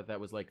anymore. I thought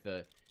that was like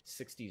the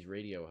 60s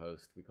radio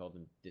host. We called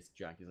them disc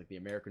jockeys, like the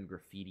American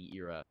Graffiti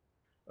era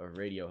of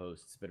radio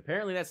hosts. But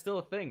apparently that's still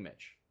a thing,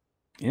 Mitch.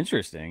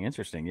 Interesting.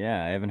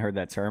 Yeah, I haven't heard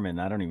that term in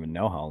I don't even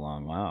know how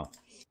long. Wow.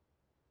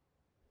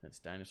 Since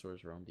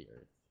dinosaurs roamed the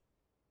earth.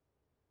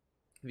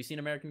 Have you seen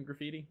American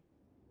Graffiti?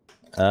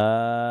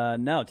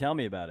 No. Tell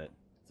me about it.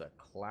 It's a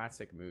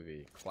classic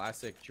movie.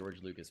 Classic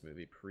George Lucas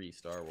movie,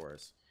 pre-Star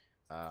Wars.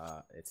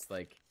 It's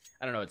like,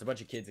 I don't know, it's a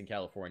bunch of kids in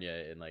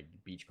California in like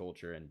beach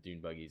culture and dune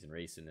buggies and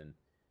racing and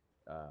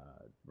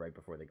right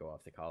before they go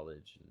off to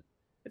college. And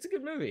it's a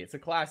good movie. It's a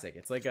classic.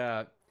 It's like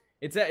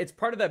it's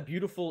part of that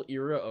beautiful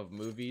era of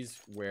movies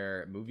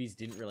where movies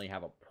didn't really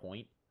have a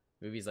point.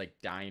 Movies like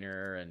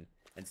Diner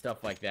and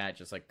stuff like that,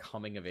 just like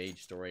coming of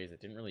age stories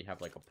that didn't really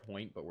have like a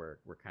point, but were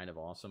kind of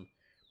awesome.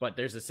 But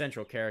there's a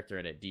central character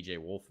in it, DJ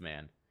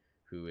Wolfman,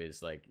 who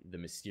is like the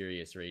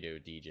mysterious radio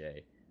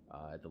DJ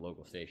at the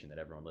local station that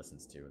everyone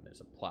listens to, and there's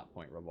a plot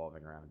point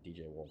revolving around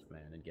DJ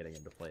Wolfman and getting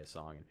him to play a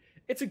song. And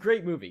it's a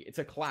great movie. It's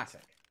a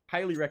classic.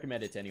 Highly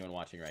recommend it to anyone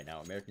watching right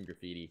now. American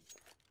Graffiti,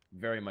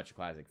 very much a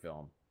classic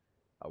film,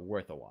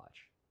 worth a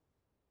watch.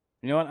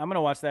 You know what? I'm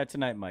gonna watch that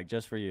tonight, Mike,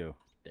 just for you.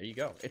 There you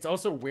go. It's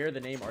also where the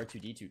name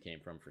R2-D2 came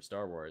from for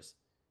Star Wars.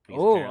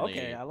 Oh,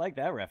 okay. I like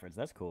that reference.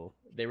 That's cool.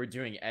 They were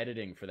doing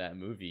editing for that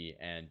movie,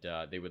 and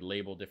they would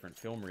label different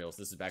film reels.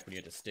 This is back when you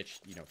had to stitch,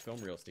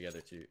 film reels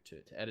together to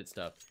edit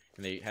stuff.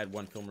 And they had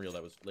one film reel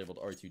that was labeled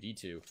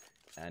R2-D2.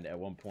 And at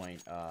one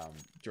point,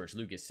 George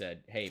Lucas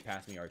said, "Hey,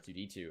 pass me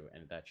R2-D2,"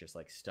 and that just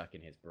like stuck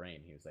in his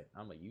brain. He was like,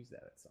 "I'm gonna use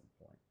that at some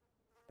point.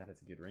 That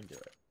has a good ring to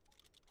it."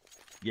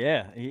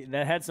 Yeah,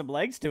 that had some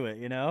legs to it,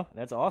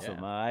 That's awesome.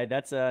 Yeah.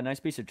 That's a nice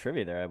piece of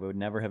trivia there. I would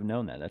never have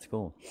known that. That's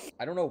cool.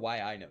 I don't know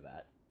why I know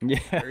that. Yeah.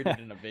 I heard it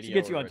in a video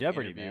Gets you or on an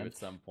Jeopardy, interview man. at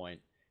some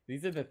point.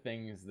 These are the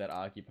things that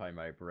occupy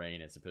my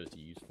brain as opposed to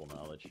useful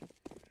knowledge.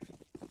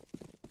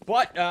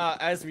 But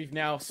as we've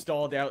now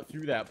stalled out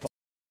through that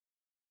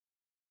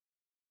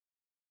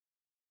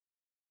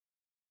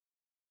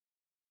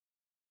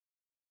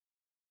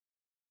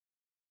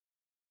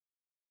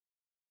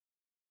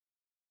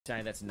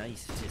that's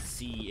nice to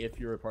see if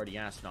you're a party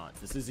astronaut.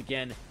 This is,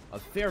 again, a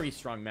very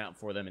strong map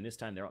for them, and this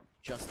time they're up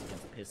just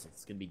against the pistols.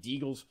 It's going to be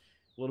Deagles,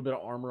 a little bit of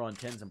armor on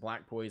 10s and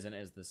Black Poison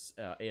as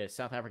the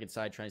South African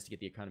side tries to get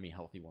the economy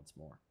healthy once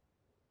more.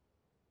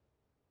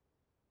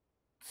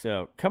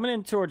 So, coming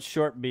in towards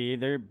short B,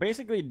 they're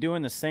basically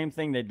doing the same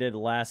thing they did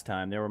last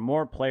time. There were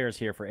more players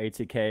here for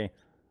ATK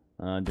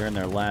during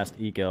their last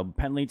eco.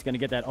 Penleet's going to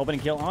get that opening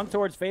kill on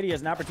towards Fady.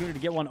 Has an opportunity to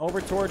get one over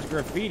towards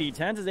Graffiti.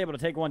 Tens is able to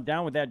take one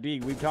down with that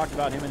Deag. We've talked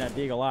about him in that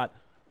Deag a lot,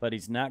 but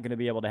he's not going to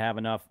be able to have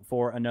enough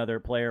for another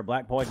player.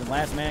 Black Poison,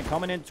 last man,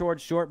 coming in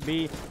towards short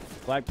B.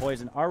 Black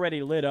Poison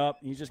already lit up.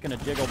 He's just going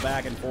to jiggle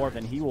back and forth,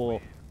 and he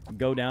will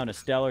go down to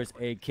Stellar's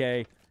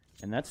AK.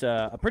 And that's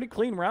a pretty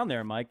clean round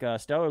there, Mike.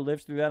 Stellar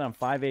lives through that on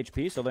 5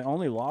 HP, so they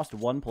only lost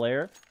one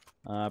player.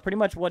 Pretty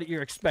much what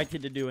you're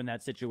expected to do in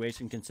that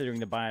situation, considering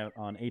the buyout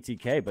on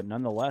ATK. But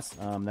nonetheless,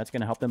 that's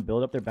going to help them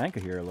build up their banker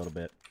here a little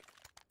bit.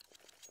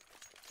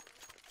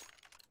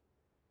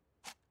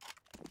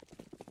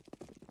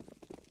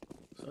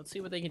 So let's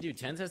see what they can do.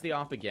 Tens has the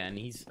op again.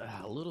 He's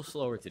a little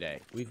slower today.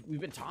 We've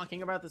been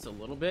talking about this a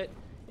little bit.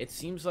 It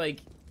seems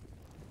like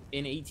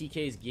in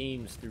ATK's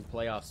games through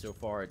playoffs so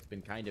far, it's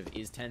been kind of,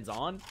 is Tens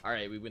on? All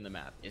right, we win the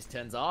map. Is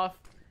Tens off?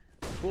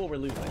 Cool, we're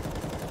losing.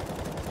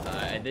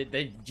 And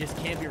they just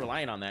can't be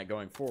relying on that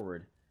going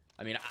forward.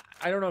 I mean,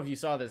 I don't know if you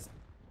saw this.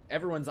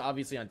 Everyone's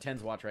obviously on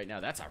Tens watch right now.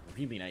 That's a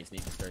really nice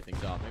name to start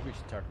things off. Maybe we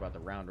should talk about the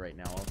round right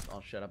now.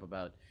 I'll shut up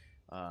about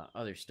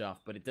other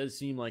stuff. But it does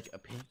seem like a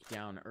pick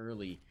down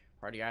early.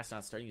 Party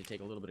Astronauts starting to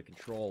take a little bit of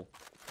control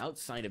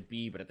outside of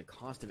B, but at the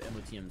cost of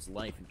MOTM's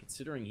life. And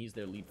considering he's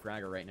their lead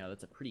fragger right now,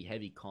 that's a pretty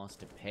heavy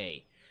cost to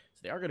pay. So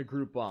they are going to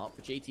group up,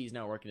 but JT is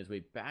now working his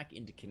way back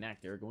into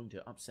Connect. They're going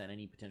to upset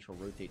any potential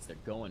rotates they're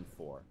going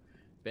for.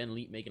 Ben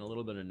Leet making a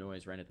little bit of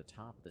noise right at the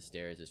top of the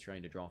stairs is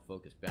trying to draw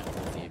focus back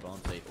towards the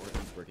A-bomb site, or at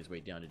least work his way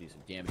down to do some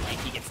damage.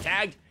 JT gets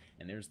tagged,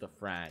 and there's the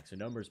frag. So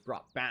numbers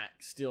brought back.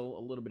 Still a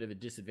little bit of a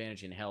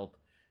disadvantage in health,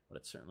 but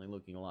it's certainly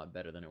looking a lot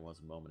better than it was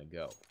a moment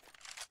ago.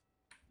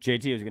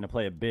 JT was going to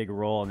play a big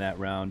role in that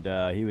round.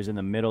 He was in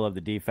the middle of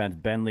the defense.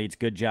 Ben Leeds,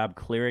 good job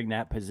clearing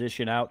that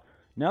position out.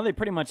 Now they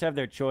pretty much have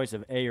their choice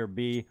of A or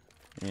B,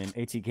 and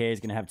ATK is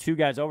going to have two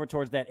guys over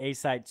towards that A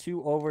side,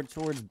 two over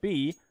towards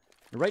B.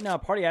 And right now,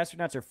 Party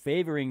Astronauts are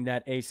favoring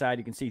that A side.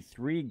 You can see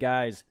three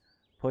guys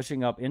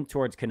pushing up in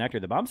towards Connector.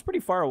 The bomb's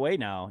pretty far away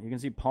now. You can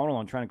see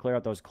Ponelon trying to clear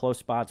out those close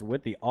spots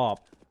with the AWP,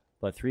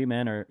 but three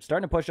men are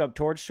starting to push up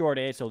towards short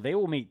A, so they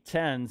will meet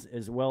Tens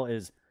as well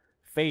as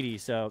Fady.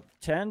 So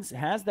Tens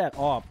has that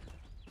AWP,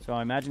 so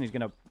I imagine he's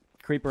going to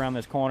creep around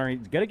this corner.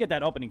 He's going to get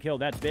that opening kill.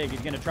 That's big. He's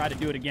going to try to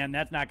do it again.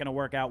 That's not going to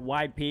work out.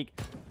 Wide peek,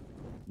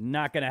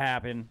 not going to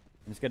happen.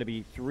 It's going to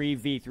be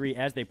 3v3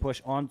 as they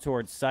push on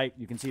towards site.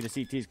 You can see the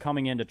CTs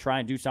coming in to try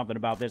and do something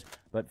about this,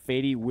 but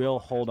Fady will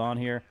hold on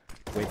here,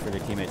 wait for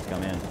their teammates to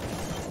come in.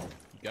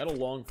 Got a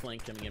long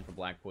flank coming in for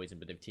Black Poison,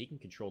 but they've taken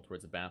control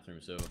towards the bathroom,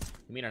 so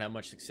he may not have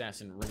much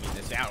success in ringing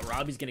this out.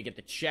 Robbie's going to get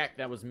the check.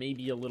 That was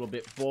maybe a little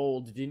bit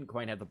bold. Didn't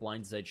quite have the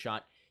blindside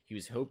shot he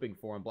was hoping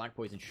for, and Black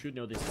Poison should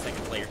know there's a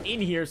second player in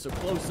here, so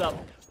close up.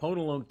 Pone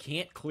alone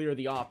can't clear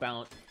the op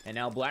out, and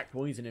now Black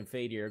Poison and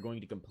Fady are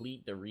going to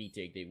complete the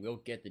retake. They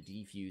will get the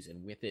defuse,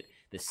 and with it,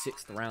 the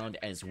 6th round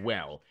as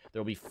well. There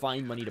will be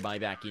fine money to buy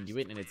back into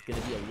it, and it's going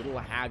to be a little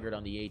haggard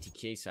on the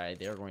ATK side.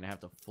 They're going to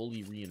have to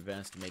fully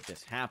reinvest to make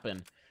this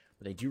happen.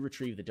 But they do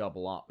retrieve the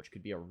double op, which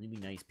could be a really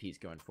nice piece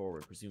going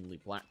forward.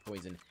 Presumably Black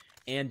Poison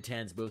and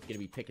Tens both going to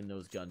be picking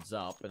those guns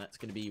up, and that's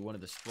going to be one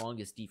of the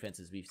strongest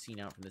defenses we've seen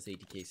out from this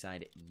ATK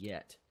side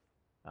yet.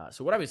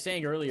 So what I was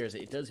saying earlier is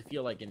it does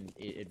feel like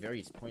at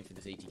various points in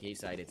this ATK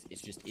side,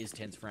 it's just is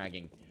Tens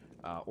fragging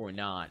or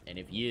not. And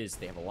if he is,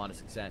 they have a lot of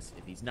success.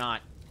 If he's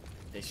not,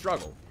 they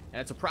struggle.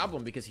 And it's a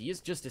problem because he is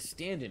just a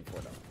stand-in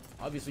for them.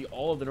 Obviously,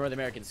 all of the North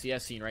American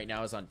CS scene right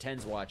now is on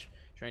Tens watch,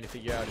 trying to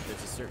figure out if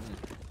there's a certain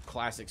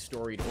classic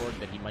storied org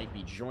that he might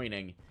be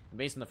joining. And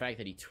based on the fact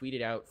that he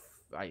tweeted out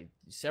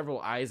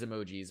several eyes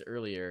emojis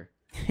earlier,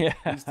 yeah,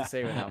 who's to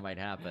say when that might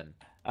happen?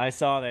 I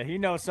saw that. He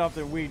knows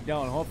something we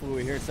don't. Hopefully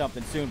we hear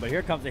something soon. But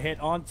here comes a hit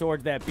on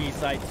towards that B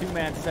site.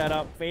 Two-man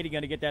setup. Fady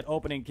going to get that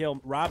opening kill.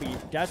 Robbie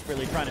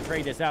desperately trying to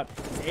trade this out.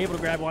 He's able to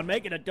grab one,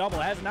 make it a double.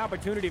 Has an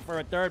opportunity for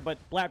a third, but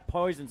Black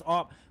Poison's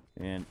off.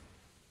 And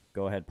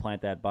go ahead,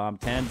 plant that bomb.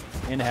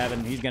 10's in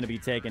heaven. He's going to be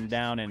taken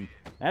down, and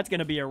that's going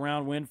to be a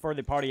round win for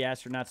the Party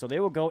Astronauts. So they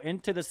will go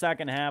into the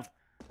second half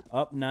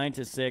up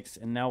 9-6,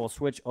 and now we'll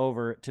switch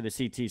over to the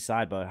CT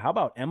side. But how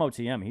about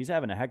MOTM? He's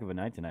having a heck of a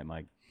night tonight,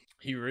 Mike.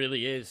 He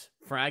really is.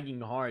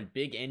 Fragging hard,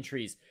 big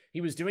entries.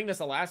 He was doing this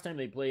the last time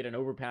they played an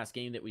overpass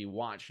game that we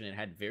watched, and it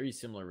had very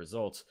similar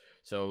results.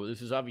 So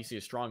this is obviously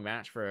a strong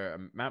match for a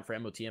map for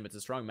MOTM. It's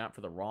a strong map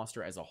for the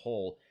roster as a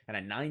whole, and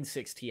a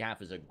 9-6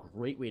 T-half is a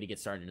great way to get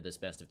started into this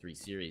best-of-3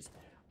 series.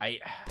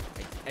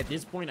 At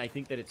this point, I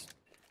think that it's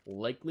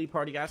likely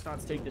Party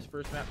Astronauts take this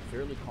first map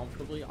fairly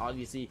comfortably.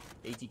 Obviously,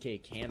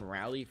 ATK can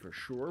rally for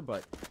sure,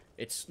 but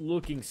it's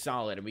looking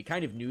solid, and we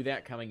kind of knew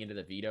that coming into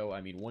the veto.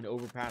 I mean, one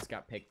overpass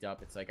got picked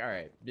up. It's like, all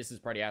right, this is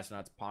Party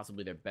Astronauts,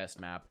 possibly their best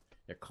map.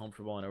 They're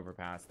comfortable on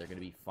overpass. They're going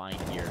to be fine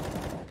here.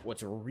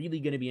 What's really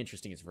going to be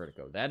interesting is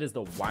Vertigo. That is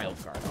the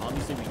wild card.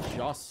 Obviously, we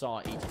just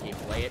saw ATK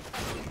play it,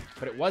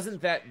 but it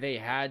wasn't that they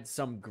had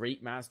some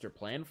great master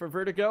plan for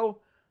Vertigo.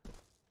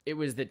 It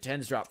was that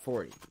 10's dropped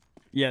 40.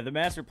 Yeah, the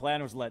master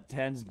plan was let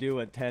 10's do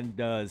what 10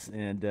 does,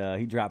 and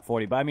he dropped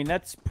 40. But, I mean,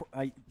 that's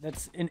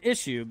an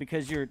issue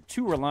because you're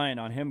too reliant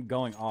on him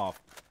going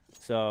off.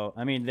 So,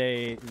 I mean,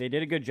 they did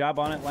a good job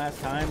on it last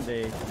time.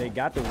 They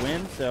got the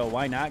win, so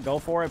why not go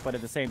for it? But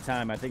at the same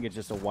time, I think it's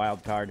just a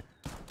wild card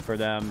for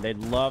them. They'd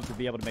love to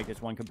be able to make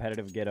this one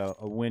competitive, get a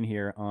win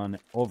here on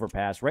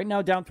Overpass. Right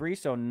now, down 3,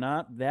 so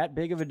not that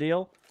big of a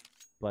deal.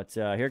 But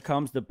here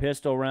comes the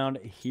pistol round.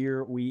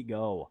 Here we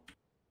go.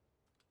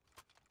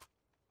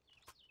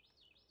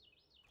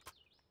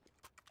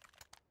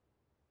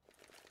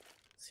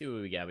 See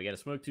what we got. We got to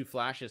smoke 2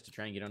 flashes to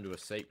try and get onto a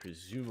site,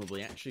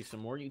 presumably. Actually, some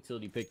more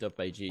utility picked up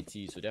by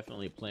JT, so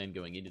definitely a plan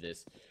going into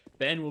this.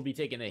 Ben will be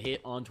taking the hit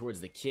on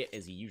towards the kit,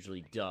 as he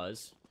usually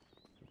does.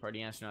 The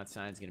Party Astronaut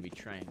side is going to be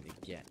trying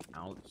to get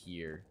out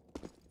here.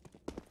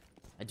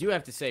 I do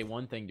have to say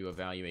one thing to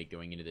evaluate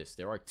going into this.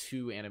 There are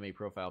 2 anime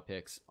profile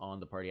picks on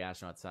the Party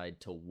Astronaut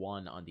side to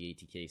 1 on the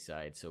ATK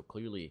side, so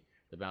clearly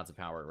the balance of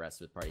power rests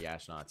with Party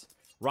Astronauts.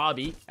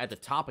 Robbie, at the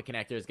top of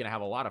Connector, is going to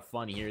have a lot of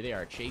fun here. They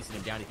are chasing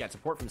him down. He's got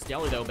support from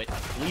Stellar, though, but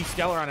leaves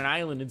Stellar on an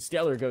island, and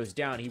Stellar goes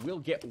down. He will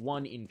get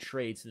 1 in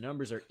trade, so the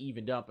numbers are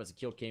evened up as a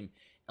kill came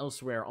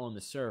elsewhere on the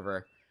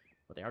server.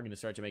 But they are going to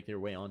start to make their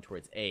way on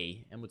towards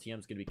A. MOTM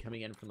is going to be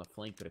coming in from the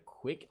flank, but a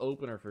quick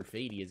opener for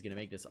Fady is going to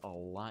make this a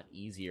lot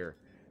easier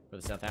for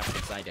the South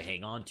African side to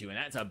hang on to. And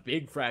that's a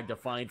big frag to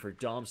find for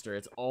Domster.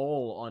 It's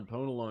all on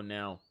Ponalone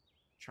now.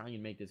 Try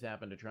and make this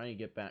happen to try and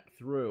get back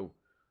through.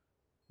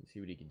 Let's see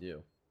what he can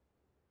do.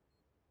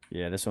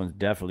 Yeah, this one's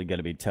definitely going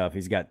to be tough.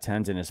 He's got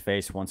 10s in his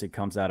face once he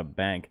comes out of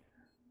bank.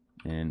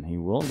 And he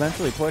will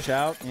eventually push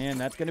out, and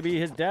that's going to be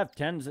his death.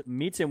 10s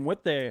meets him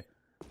with the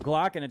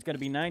Glock, and it's going to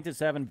be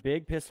 9-7.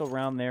 Big pistol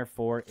round there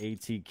for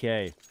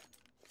ATK.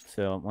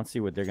 So let's see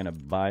what they're going to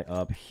buy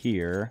up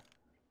here.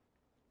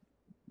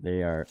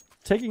 They are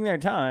taking their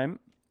time.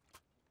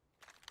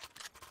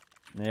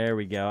 There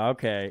we go.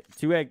 Okay,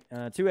 2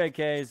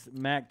 AKs,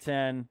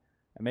 MAC-10.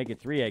 Make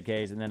it 3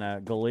 AKs, and then a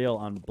Galil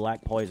on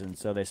Black Poison.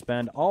 So they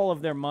spend all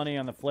of their money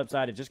on the flip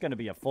side. It's just going to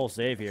be a full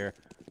save here.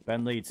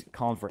 Ben Leeds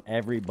calling for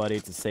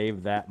everybody to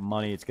save that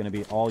money. It's going to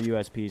be all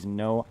USPs,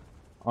 no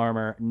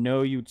armor,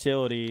 no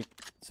utility.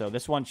 So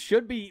this one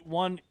should be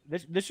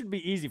this should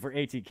be easy for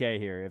ATK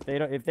here.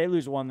 If they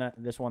lose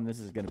this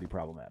is going to be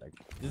problematic.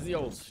 This is the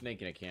old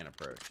snake in a can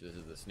approach. This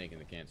is the snake in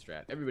the can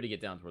strat. Everybody get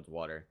down towards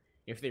water.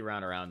 If they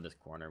round around this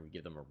corner, we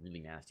give them a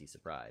really nasty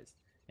surprise.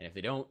 And if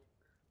they don't,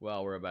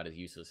 well, we're about as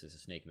useless as a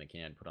snake in the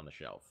can put on the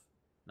shelf.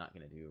 Not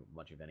going to do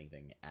much of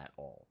anything at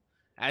all.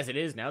 As it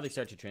is, now they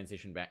start to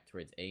transition back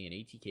towards A, and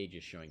ATK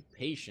just showing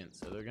patience,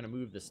 so they're going to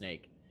move the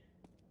snake.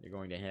 They're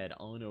going to head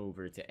on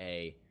over to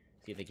A,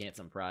 see if they can't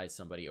surprise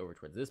somebody over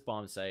towards this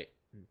bomb site.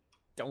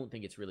 Don't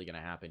think it's really going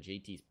to happen.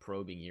 JT's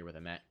probing here with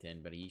a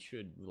MAC-10, but he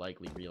should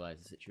likely realize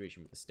the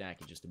situation with the stack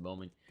in just a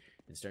moment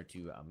and start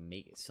to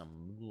make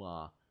some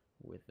moolah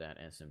with that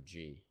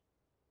SMG.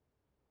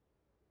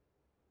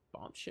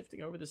 Bomb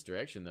shifting over this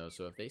direction, though,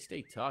 so if they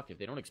stay tucked, if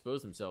they don't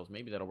expose themselves,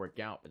 maybe that'll work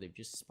out, but they've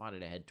just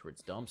spotted ahead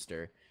towards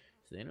Dumpster,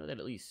 so they know that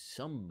at least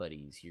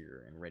somebody's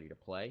here and ready to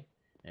play.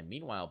 And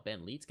meanwhile,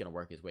 Ben Leet's going to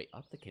work his way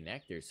up the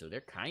connector, so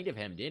they're kind of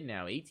hemmed in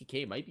now.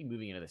 ATK might be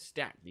moving into the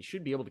stack. They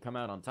should be able to come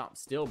out on top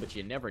still, but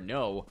you never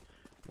know.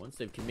 Once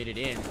they've committed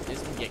in,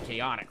 this can get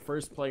chaotic.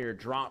 First player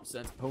drops,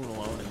 that's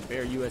Ponalone, and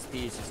Bear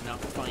USP is just not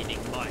finding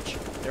much.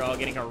 They're all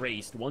getting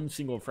erased. 1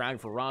 single frag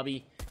for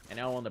Robbie. And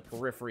now on the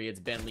periphery,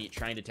 it's Ben Lee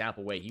trying to tap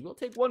away. He will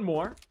take 1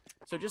 more.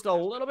 So just a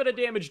little bit of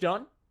damage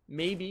done.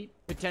 Maybe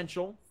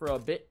potential for a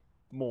bit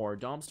more.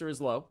 Domster is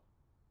low.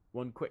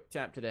 1 quick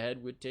tap to the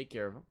head would take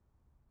care of him.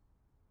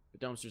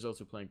 But Domster's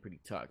also playing pretty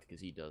tucked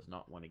because he does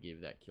not want to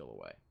give that kill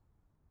away.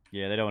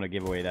 Yeah, they don't want to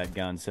give away that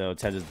gun, so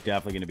Tez is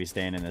definitely going to be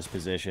staying in this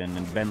position.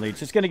 And Ben Leeds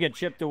just going to get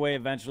chipped away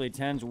eventually.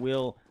 Tens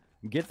will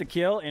get the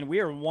kill, and we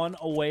are 1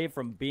 away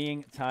from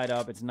being tied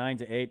up. It's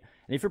 9-8. And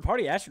if you're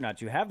Party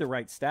Astronauts, you have the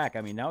right stack.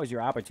 I mean, now is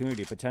your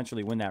opportunity to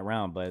potentially win that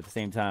round, but at the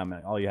same time,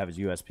 all you have is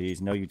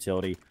USPs, no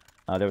utility.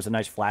 There was a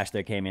nice flash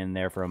that came in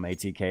there from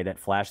ATK that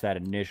flashed that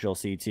initial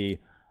CT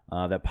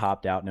that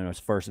popped out, and it was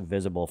first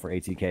visible for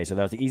ATK. So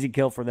that was an easy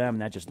kill for them,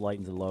 and that just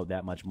lightens the load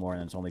that much more,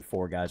 and it's only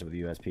 4 guys with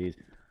USPs.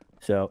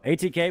 So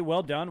ATK,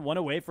 well done. 1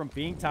 away from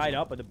being tied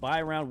up, but the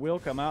buy round will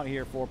come out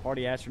here for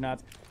Party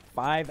Astronauts.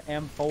 5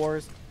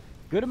 M4s.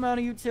 Good amount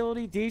of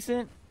utility,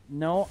 decent.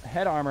 No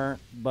head armor,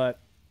 but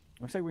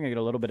looks like we're going to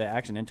get a little bit of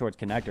action in towards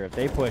Connector. If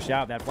they push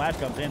out, that flash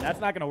comes in. That's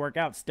not going to work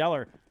out.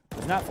 Stellar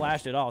was not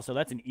flashed at all, so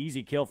that's an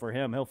easy kill for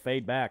him. He'll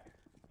fade back.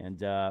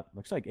 And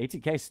looks like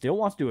ATK still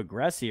wants to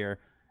aggress here.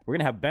 We're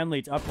going to have Ben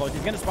Leeds up close.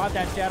 He's going to spot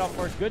that shadow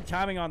first. Good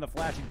timing on the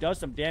flash. He does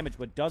some damage,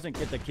 but doesn't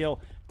get the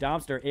kill.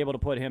 Domster able to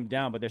put him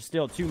down, but there's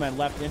still 2 men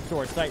left in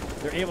towards sight.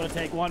 They're able to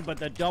take one, but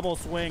the double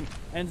swing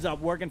ends up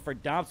working for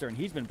Domster, and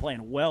he's been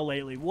playing well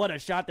lately. What a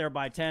shot there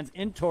by Tens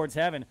in towards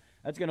heaven.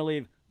 That's going to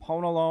leave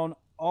Pone alone,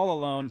 all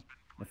alone.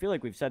 I feel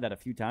like we've said that a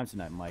few times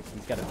tonight, Mike.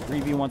 He's got a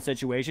 3v1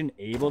 situation,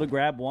 able to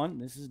grab one.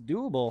 This is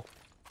doable.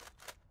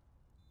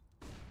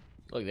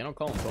 Look, they don't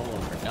call him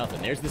Pone for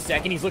nothing. There's the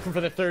second. He's looking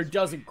for the third.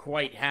 Doesn't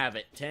quite have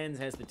it. Tens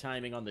has the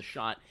timing on the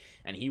shot,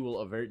 and he will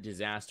avert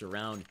disaster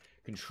round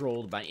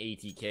controlled by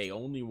ATK.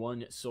 Only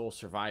 1 sole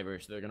survivor,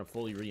 so they're going to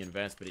fully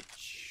reinvest, but it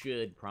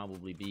should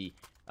probably be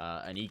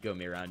an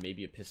eco-me round,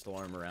 maybe a pistol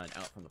armor round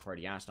out from the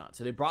Party Astronaut.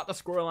 So they brought the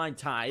scoreline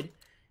tied,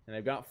 and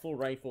they've got full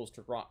rifles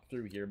to rock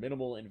through here.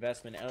 Minimal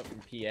investment out from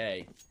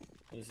PA.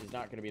 This is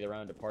not going to be the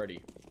round to party.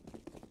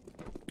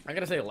 I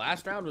gotta say,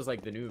 last round was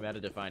like the new meta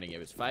defining. It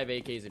was 5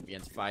 AKs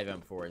against 5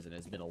 M4s, and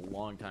it's been a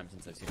long time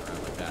since I've seen a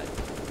round like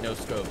that. No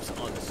scopes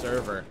on the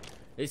server.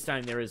 This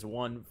time there is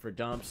 1 for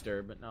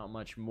Dumpster, but not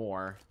much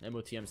more.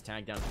 MOTM's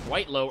tagged down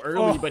quite low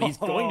early, but he's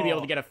going to be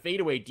able to get a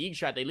fadeaway Deeg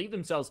shot. They leave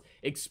themselves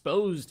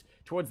exposed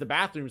towards the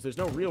bathrooms. There's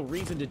no real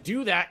reason to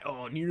do that.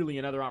 Oh, nearly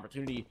another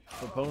opportunity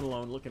for Pone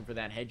alone, looking for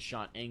that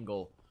headshot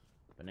angle.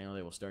 But now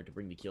they will start to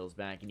bring the kills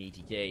back, and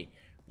ATK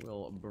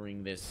will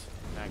bring this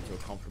back to a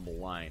comfortable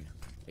line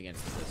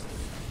against the Pistons.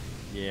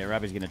 Yeah,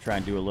 Robbie's going to try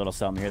and do a little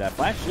something here. That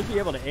flash should be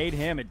able to aid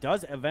him. It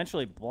does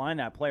eventually blind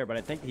that player, but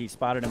I think he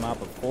spotted him out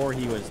before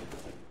he was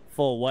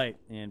full white,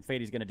 and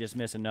Fady's going to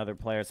dismiss another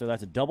player. So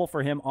that's a double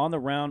for him on the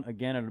round.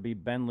 Again, it'll be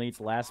Ben Leeds,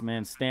 last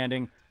man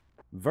standing,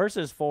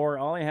 versus 4.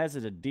 All he has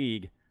is a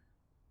Deeg.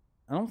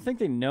 I don't think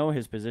they know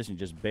his position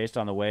just based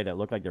on the way that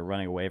look like they're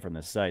running away from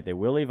the site. They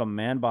will leave a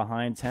man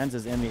behind. Tens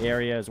is in the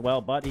area as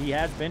well, but he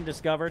has been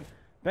discovered.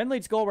 Ben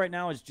Leeds' goal right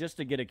now is just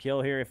to get a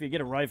kill here. If you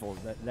get a rifle,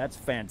 that's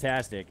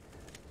fantastic.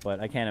 But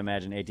I can't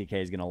imagine ATK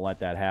is going to let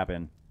that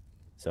happen.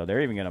 So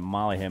they're even going to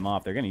molly him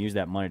off. They're going to use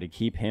that money to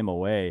keep him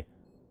away.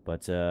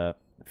 But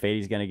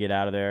Fady's going to get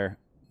out of there.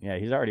 Yeah,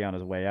 he's already on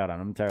his way out. I'm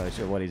not entirely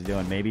sure what he's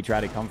doing. Maybe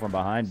try to come from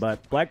behind.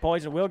 But Black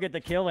Poison will get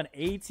the kill, and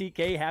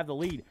ATK have the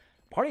lead.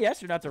 Party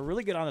Astronauts are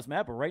really good on this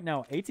map, but right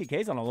now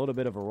ATK's on a little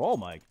bit of a roll,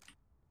 Mike.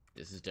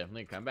 This is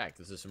definitely a comeback.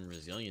 This is some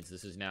resilience.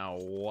 This is now,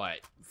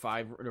 what,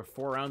 5 or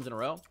 4 rounds in a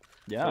row?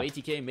 Yeah. So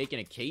ATK making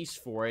a case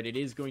for it. It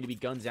is going to be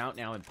guns out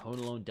now, and Pone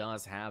alone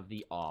does have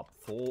the op.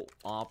 Full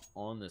op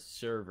on the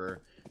server.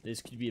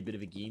 This could be a bit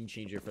of a game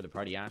changer for the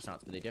Party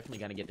Astronauts, but they definitely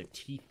got to get their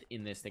teeth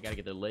in this. They got to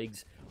get their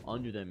legs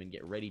under them and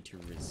get ready to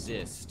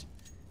resist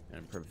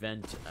and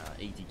prevent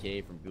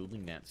ATK from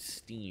building that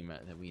steam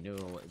that we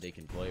know they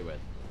can play with.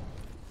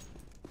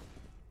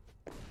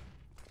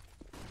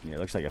 Yeah, it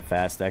looks like a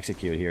fast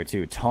execute here,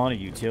 too. Ton of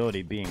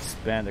utility being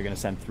spent. They're going to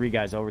send 3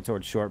 guys over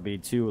towards short B.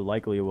 2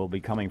 likely will be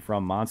coming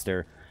from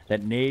Monster.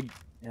 That nade,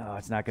 oh,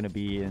 it's not going to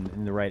be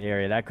in the right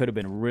area. That could have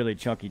been really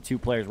chunky. 2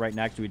 players right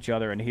next to each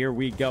other, and here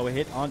we go. A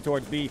hit on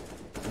towards B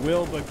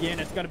will begin.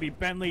 It's going to be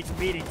Ben Leeds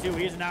meeting, too.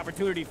 He has an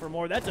opportunity for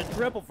more. That's a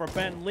triple for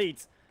Ben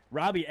Leeds.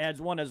 Robbie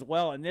adds 1 as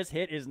well, and this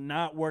hit is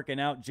not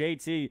working out.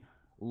 JT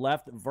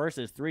left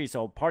versus 3,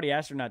 so Party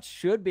Astronauts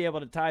should be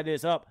able to tie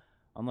this up.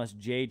 Unless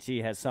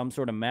JT has some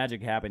sort of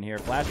magic happen here.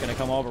 Flash going to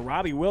come over.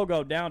 Robbie will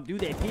go down. Do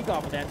they peek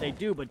off of that? They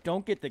do, but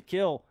don't get the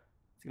kill.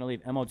 It's going to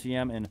leave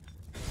MOTM and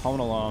Pone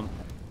alone.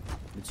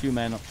 The 2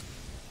 men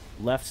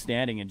left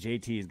standing, and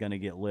JT is going to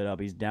get lit up.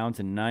 He's down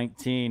to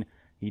 19.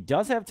 He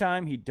does have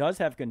time. He does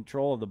have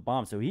control of the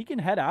bomb, so he can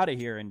head out of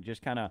here and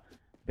just kind of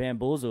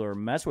bamboozle or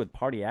mess with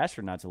Party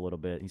Astronauts a little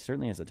bit. He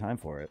certainly has the time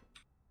for it.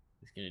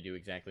 He's going to do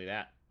exactly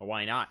that. Or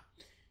why not?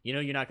 You know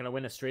you're not going to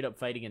win a straight-up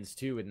fight against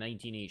 2 with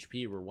 19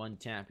 HP where 1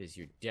 tap is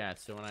your death,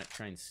 so why not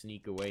try and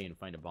sneak away and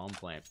find a bomb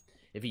plant?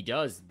 If he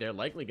does, they're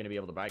likely going to be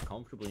able to buy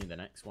comfortably in the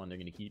next one. They're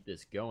going to keep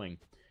this going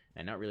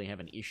and not really have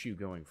an issue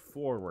going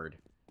forward.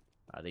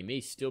 They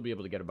may still be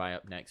able to get a buy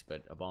up next,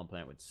 but a bomb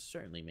plant would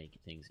certainly make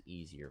things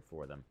easier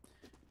for them.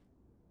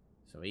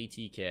 So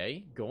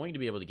ATK going to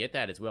be able to get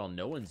that as well.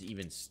 No one's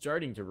even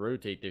starting to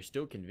rotate. They're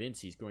still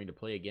convinced he's going to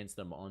play against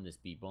them on this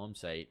B bomb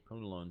site.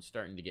 Pone alone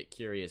starting to get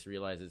curious,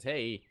 realizes,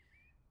 hey,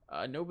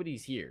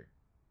 nobody's here.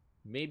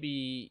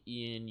 Maybe,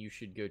 Ian, you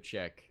should go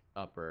check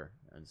upper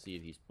and see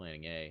if he's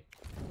planning A.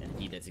 And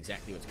indeed, that's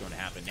exactly what's going to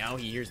happen. Now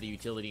he hears the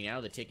utility.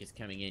 Now the tick is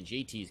coming in.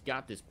 JT's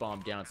got this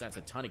bomb down, so that's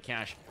a ton of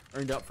cash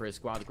earned up for his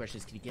squad. The question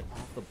is, can he get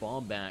off the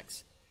bomb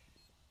backs?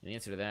 And the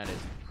answer to that is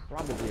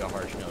probably a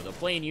harsh no. They'll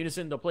play in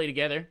unison. They'll play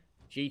together.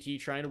 JT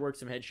trying to work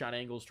some headshot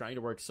angles, trying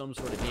to work some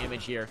sort of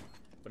damage here.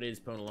 But it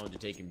is Pwn alone to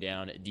take him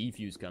down.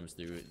 Defuse comes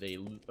through. They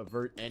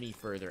avert any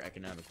further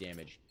economic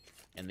damage,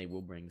 and they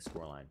will bring the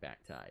scoreline back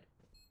tied.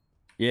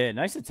 Yeah,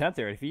 nice attempt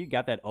there. If you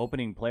got that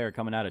opening player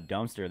coming out of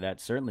dumpster, that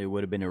certainly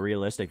would have been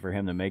realistic for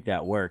him to make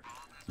that work.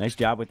 Nice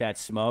job with that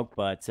smoke,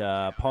 but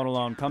Pwn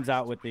alone comes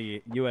out with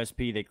the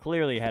USP. They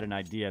clearly had an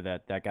idea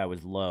that that guy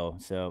was low,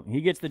 so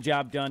he gets the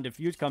job done.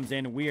 Defuse comes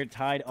in. We are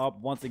tied up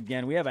once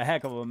again. We have a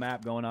heck of a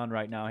map going on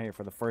right now here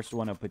for the first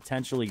one of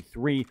potentially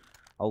 3.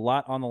 A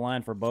lot on the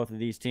line for both of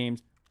these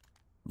teams.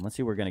 Let's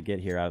see what we're going to get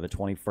here out of the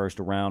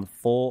 21st round.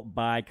 Full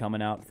buy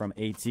coming out from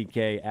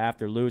ATK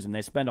after losing.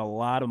 They spend a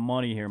lot of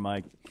money here,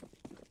 Mike.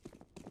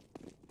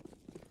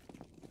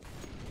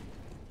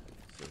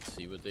 So let's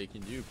see what they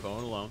can do.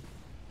 Pwn alone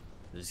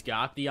has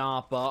got the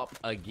op up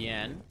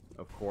again,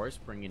 of course,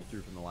 bringing it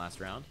through from the last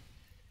round.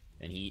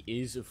 And he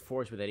is, of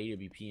course, with that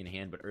AWP in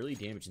hand, but early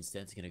damage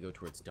instead is going to go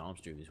towards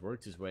Domster, who's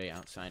worked his way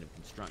outside of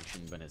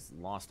construction, but has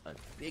lost a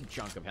big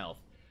chunk of health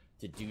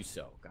to do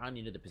so. Gotten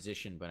into the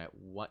position, but at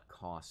what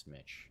cost,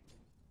 Mitch?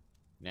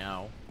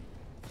 Now,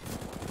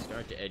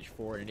 start to edge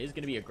forward, and it is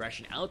going to be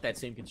aggression out that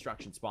same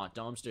construction spot.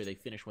 Domster, they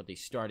finish what they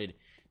started.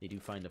 They do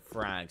find the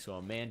frag, so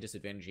a man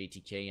disadvantage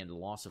ATK and the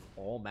loss of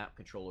all map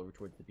control over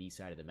towards the B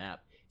side of the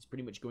map is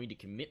pretty much going to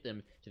commit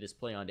them to this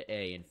play onto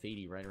A, and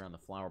Fady right around the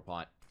flower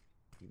pot.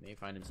 He may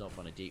find himself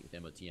on a date with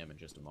MOTM in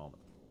just a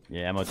moment.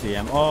 Yeah,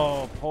 MOTM.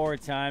 Oh, poor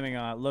timing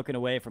on looking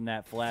away from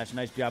that flash.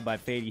 Nice job by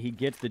Fady. He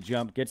gets the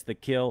jump, gets the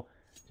kill.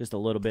 Just a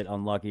little bit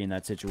unlucky in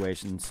that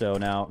situation. So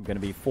now going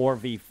to be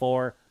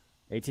 4v4.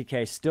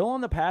 ATK still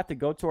on the path to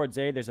go towards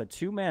A. There's a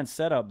 2-man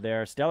setup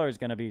there. Stellar is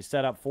going to be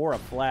set up for a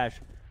flash.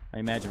 I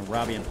imagine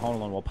Robbie and Pwn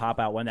alone will pop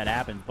out when that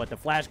happens. But the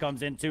flash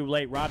comes in too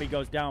late. Robbie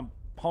goes down.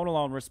 Pwn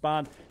alone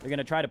responds. They're going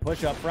to try to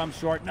push up from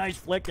short. Nice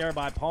flick there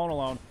by Pwn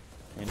alone.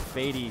 And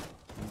Fady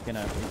is going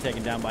to be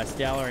taken down by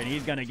Stellar. And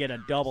he's going to get a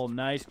double.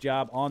 Nice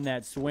job on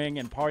that swing.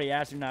 And Party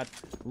Astronauts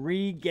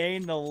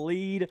regain the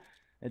lead.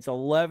 It's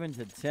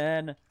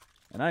 11-10.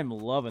 And I'm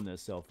loving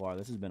this so far.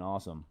 This has been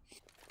awesome.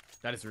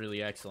 That is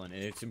really excellent,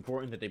 and it's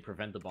important that they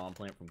prevent the bomb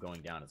plant from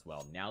going down as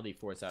well. Now they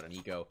force out an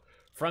eco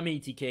from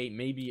ATK,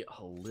 maybe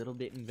a little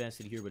bit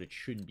invested here, but it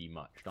shouldn't be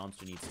much.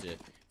 Domster needs to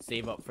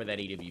save up for that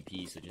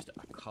AWP, so just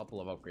a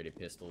couple of upgraded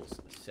pistols,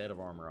 a set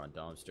of armor on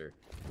Domster.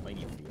 Might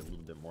even be a little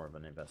bit more of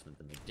an investment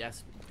than they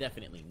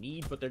definitely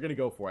need, but they're going to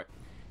go for it.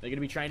 They're going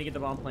to be trying to get the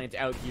bomb plant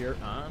out here.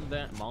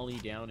 That molly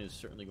down is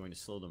certainly going to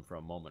slow them for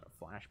a moment. A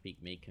flash peek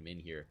may come in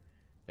here.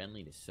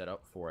 Bentley is set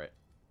up for it,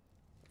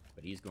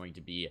 but he's going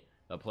to be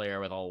a player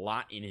with a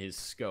lot in his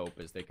scope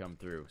as they come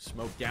through.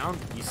 Smoke down.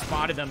 He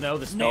spotted them, though.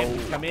 The spam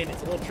can come in.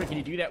 It's a little tricky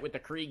to do that with the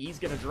Krieg. He's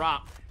going to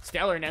drop.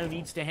 Stellar now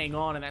needs to hang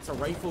on, and that's a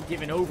rifle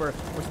given over,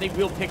 which they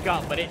will pick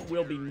up, but it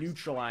will be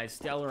neutralized.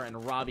 Stellar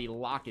and Robbie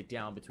lock it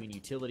down between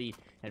utility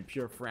and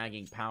pure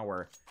fragging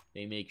power.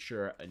 They make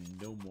sure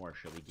no more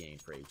shall be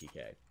gained for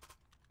ATK.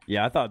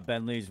 Yeah, I thought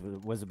Ben Lees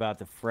was about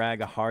to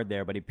frag hard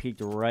there, but he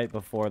peeked right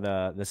before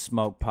the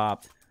smoke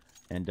popped.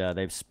 And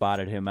they've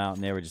spotted him out,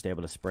 and they were just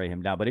able to spray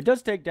him down. But he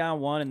does take down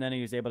one, and then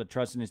he was able to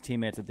trust in his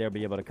teammates that they'll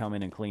be able to come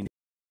in and clean.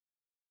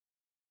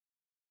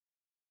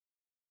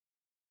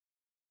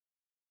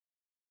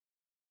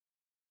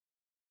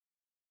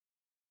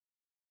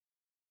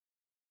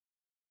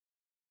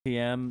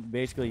 PM,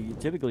 basically,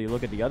 typically you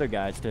look at the other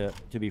guys to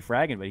be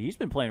fragging, but he's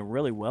been playing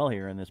really well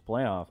here in this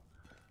playoff.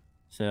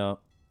 So,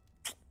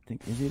 I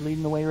think, is he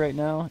leading the way right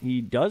now?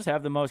 He does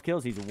have the most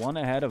kills. He's one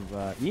ahead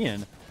of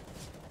Ian.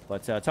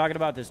 But talking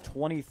about this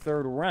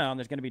 23rd round,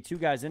 there's going to be 2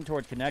 guys in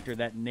towards connector.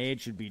 That nade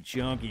should be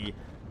chunky.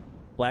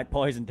 Black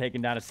Poison taking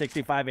down a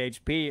 65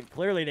 HP.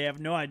 Clearly, they have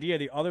no idea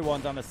the other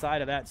one's on the side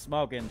of that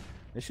smoke, and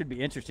this should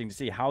be interesting to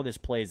see how this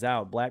plays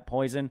out. Black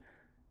Poison,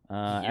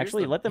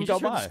 actually, let them go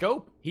by. The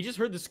scope. He just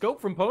heard the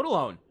scope from Pwn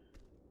alone.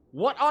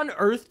 What on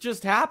earth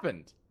just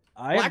happened?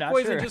 Black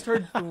Poison just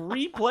heard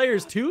 3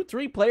 players,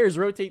 3 players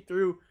rotate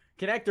through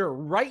connector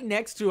right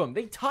next to him.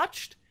 They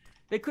touched.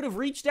 They could have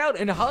reached out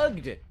and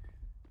hugged.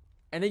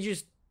 And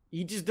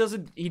he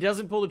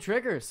doesn't pull the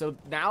trigger. So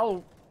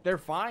now they're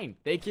fine.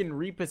 They can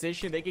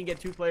reposition. They can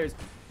get 2 players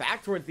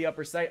back towards the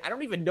upper site. I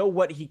don't even know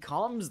what he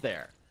comms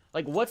there.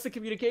 Like, what's the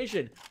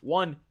communication?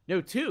 1,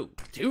 no, 2.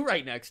 2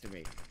 right next to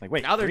me. Like,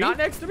 wait, now they're 3? not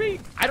next to me.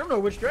 I don't know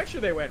which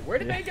direction they went. Where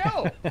did they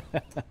go?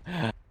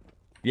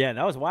 Yeah,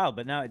 that was wild.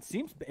 But now it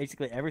seems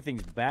basically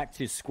everything's back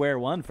to square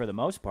one for the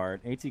most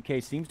part.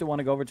 ATK seems to want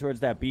to go over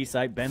towards that B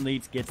site. Ben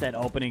Leach gets that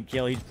opening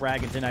kill. He's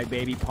fragging tonight,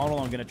 baby. Pwn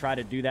alone going to try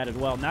to do that as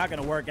well. Not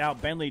going to work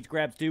out. Ben Leach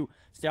grabs 2.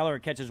 Stellar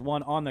catches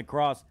 1 on the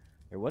cross.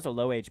 There was a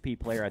low HP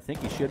player. I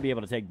think he should be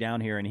able to take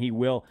down here, and he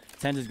will.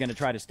 Tenz is going to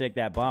try to stick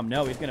that bomb.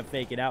 No, he's going to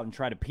fake it out and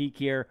try to peek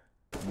here.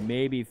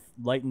 Maybe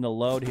lighten the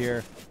load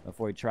here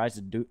before he tries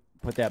to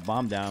put that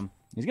bomb down.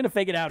 He's going to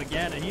fake it out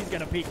again, and he's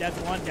going to peek. That's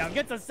one down.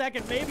 Gets a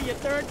second, maybe a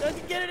third.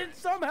 Doesn't get it, and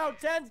somehow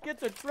Tens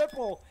gets a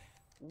triple.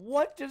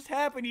 What just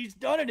happened? He's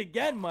done it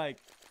again, Mike.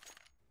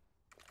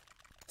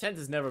 Tens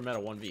has never met a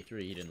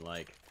 1v3 he didn't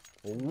like.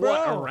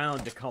 What a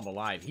round to come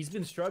alive. He's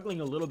been struggling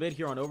a little bit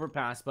here on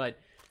Overpass, but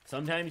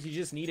sometimes you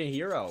just need a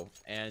hero.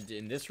 And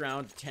in this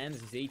round, Tens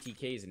is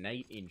ATK's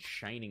Knight in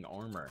Shining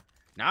Armor.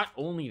 Not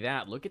only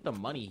that, look at the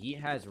money. He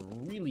has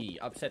really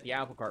upset the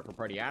apple cart for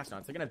Party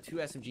Astronauts. They're going to have 2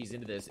 SMGs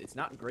into this. It's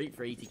not great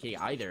for ATK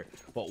either,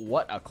 but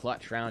what a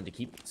clutch round to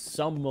keep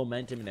some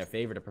momentum in their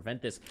favor to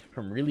prevent this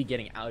from really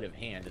getting out of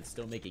hand and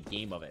still make a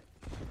game of it.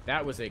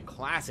 That was a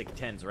classic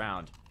Tens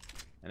round,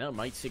 and that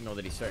might signal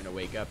that he's starting to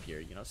wake up here.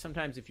 You know,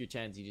 sometimes if you're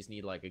Tens, you just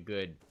need like a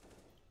good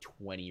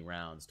 20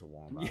 rounds to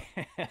warm up.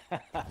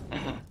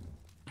 Yeah.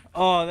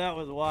 Oh, that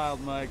was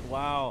wild, Mike.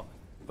 Wow.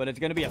 But it's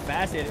going to be a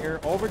fast hit here.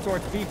 Over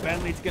towards B.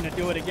 Bentley's going to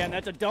do it again.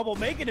 That's a double,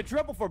 making a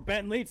triple for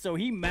Bentley. So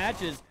he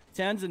matches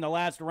Tens in the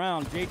last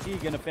round.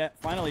 JT going to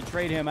finally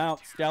trade him out.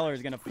 Stellar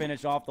is going to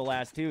finish off the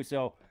last 2.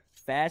 So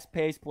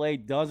fast-paced play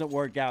doesn't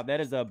work out. That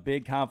is a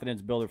big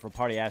confidence builder for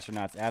Party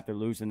Astronauts after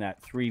losing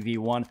that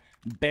 3v1.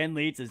 Ben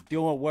Leitz is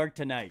doing work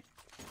tonight.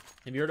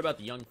 Have you heard about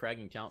the young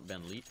fragging talent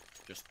Ben Leitz?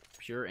 Just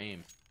pure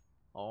aim.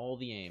 All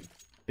the aim.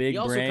 Big he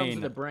also brain. comes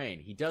with a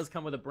brain. He does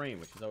come with a brain,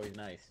 which is always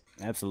nice.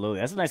 Absolutely.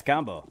 That's a nice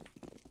combo.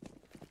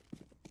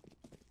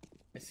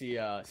 I see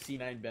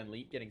C9 Ben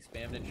Leet getting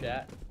spammed in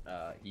chat.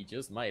 He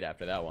just might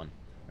after that one.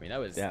 I mean, that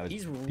was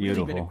he's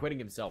really been acquitting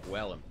himself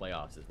well in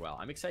playoffs as well.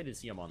 I'm excited to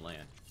see him on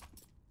LAN.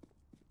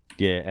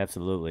 Yeah,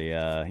 absolutely.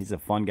 He's a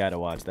fun guy to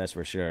watch, that's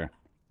for sure.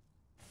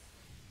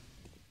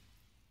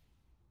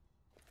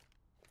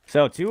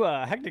 So, 2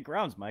 hectic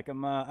rounds, Mike.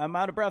 I'm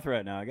out of breath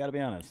right now. I got to be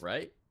honest.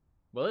 Right?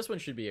 Well, this one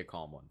should be a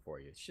calm one for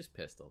you. It's just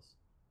pistols.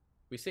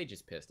 We say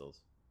just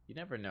pistols. You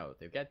never know.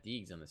 They've got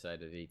Deegs on the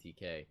side of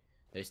ATK.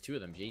 There's 2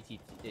 of them, JT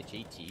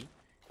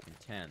and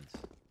Tens.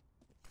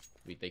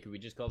 We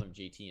just call them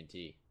JT and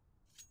T.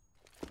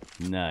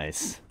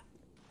 Nice.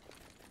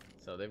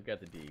 So they've got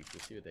the Deegs.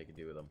 We'll see what they can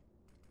do with them.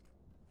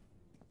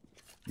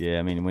 Yeah,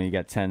 I mean, when you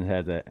got Tens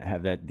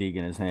have that Deeg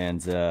in his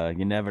hands,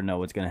 you never know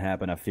what's going to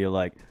happen. I feel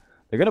like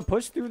they're going to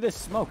push through this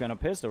smoke on a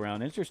pistol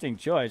round. Interesting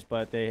choice,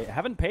 but they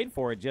haven't paid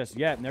for it just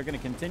yet, and they're going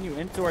to continue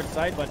in towards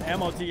sight. But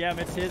MOTM,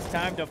 it's his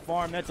time to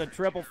farm. That's a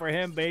triple for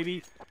him,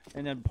 baby.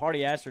 And then Party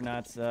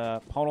Astronauts,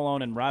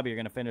 Ponalone and Robbie are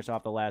going to finish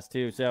off the last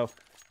 2. So,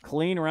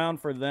 clean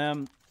round for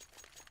them.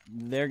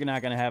 They're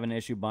not going to have an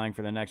issue buying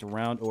for the next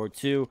round or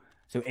 2.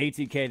 So,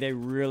 ATK, they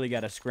really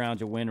got to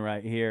scrounge a win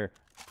right here.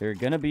 They're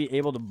going to be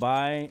able to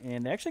buy,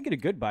 and they actually get a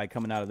good buy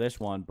coming out of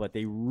this one, but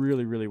they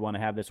really, really want to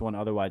have this one.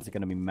 Otherwise, it's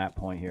going to be map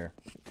point here.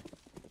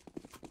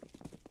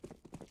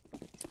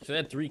 So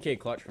that 3K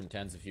clutch from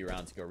Tens a few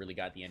rounds ago really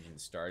got the engine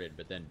started,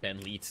 but then Ben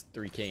Leet's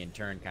 3K in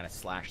turn kind of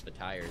slashed the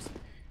tires,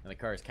 and the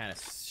car is kind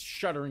of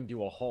shuddering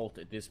to a halt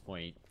at this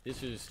point.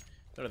 This is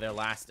sort of their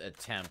last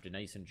attempt, a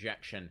nice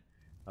injection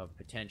of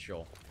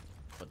potential,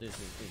 but this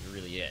is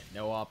really it.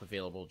 No op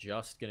available,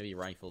 just going to be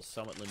rifles,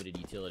 somewhat limited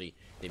utility.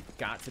 They've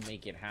got to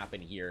make it happen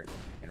here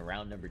in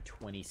round number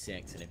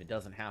 26, and if it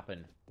doesn't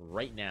happen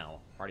right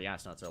now, Party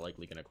Astronauts are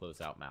likely going to close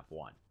out map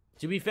 1.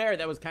 To be fair,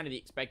 that was kind of the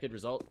expected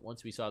result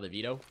once we saw the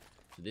veto.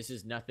 So this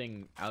is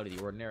nothing out of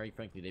the ordinary.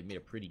 Frankly, they've made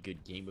a pretty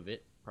good game of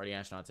it. Party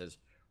Astronauts has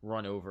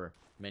run over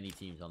many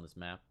teams on this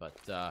map,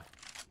 but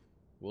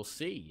we'll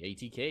see.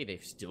 ATK,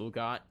 they've still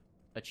got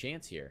a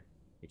chance here.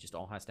 It just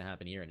all has to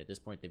happen here, and at this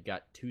point, they've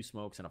got 2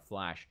 smokes and a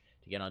flash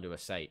to get onto a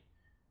site,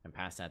 and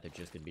past that, they're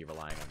just going to be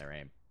relying on their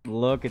aim.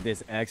 Look at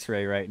this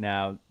X-ray right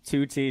now.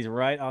 2 T's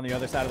right on the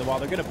other side of the wall.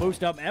 They're going to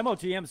boost up.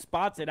 MOTM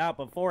spots it out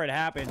before it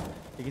happened.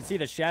 You can see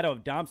the shadow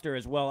of Domster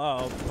as well.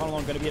 Uh-oh,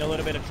 Ponalone going to be in a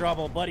little bit of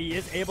trouble, but he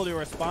is able to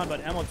respond,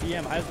 but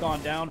MOTM has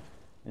gone down,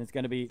 and it's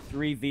going to be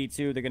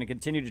 3v2. They're going to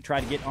continue to try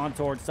to get on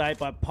towards site,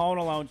 but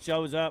Ponalone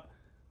shows up,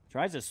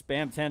 tries to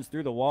spam Tens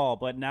through the wall,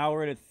 but now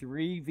we're in a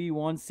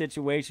 3v1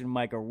 situation,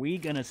 Mike. Are we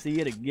going to see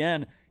it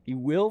again? He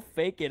will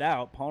fake it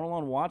out.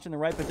 Ponalone watching the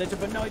right position,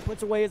 but no, he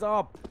puts away his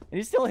op, and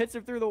he still hits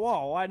him through the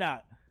wall. Why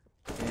not?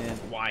 And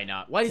why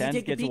not? Why does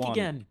he take the peek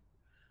again?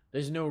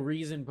 There's no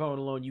reason,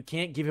 Ponalone. You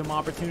can't give him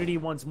opportunity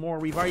once more.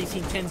 We've already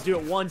seen Tens do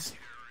it once.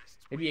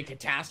 It'd be a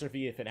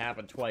catastrophe if it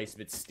happened twice,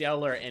 but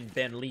Stellar and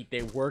Ben Leet,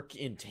 they work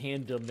in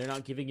tandem. They're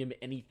not giving him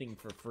anything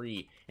for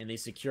free, and they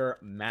secure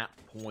map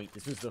point.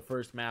 This is the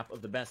first map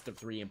of the best of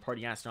 3, and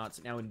Party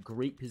Astronauts now in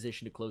great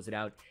position to close it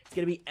out. It's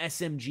going to be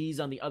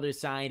SMGs on the other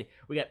side.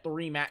 We got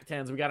 3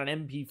 MAC-10s, we got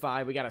an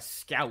MP5, we got a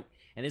Scout,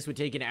 and this would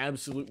take an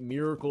absolute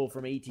miracle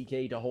from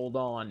ATK to hold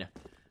on.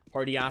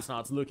 Party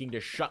Astronauts looking to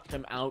shut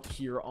them out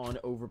here on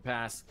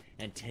Overpass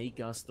and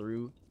take us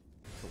through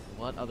to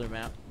what other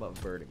map but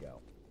Vertigo.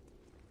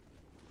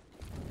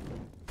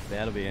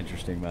 That'll be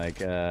interesting,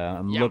 Mike.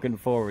 I'm looking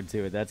forward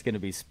to it. That's going to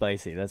be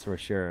spicy, that's for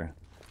sure.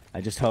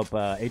 I just hope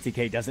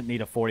ATK doesn't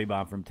need a 40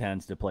 bomb from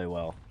Tens to play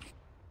well.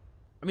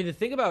 I mean, the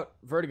thing about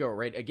Vertigo,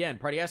 right? Again,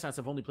 Party Astronauts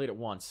have only played it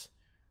once.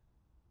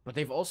 but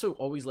they've also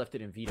always left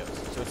it in vetoes.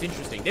 So it's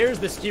interesting. There's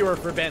the skewer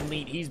for Ben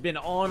Leet. He's been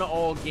on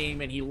all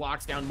game, and he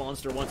locks down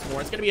Monster once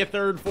more. It's going to be a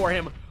third for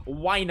him.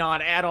 Why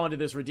not add on to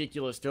this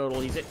ridiculous total?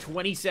 He's at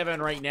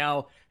 27 right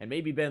now, and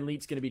maybe Ben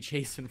Leet's going to be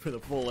chasing for the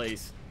full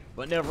ace.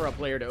 But never a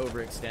player to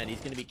overextend. He's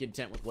going to be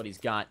content with what he's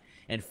got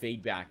and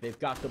fade back. They've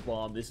got the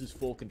bomb. This is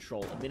full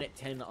control. A minute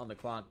 10 on the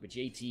clock, but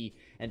JT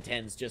and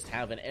Tens just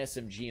have an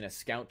SMG and a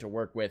scout to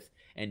work with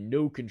and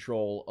no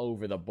control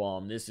over the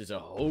bomb. This is a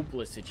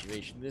hopeless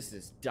situation. This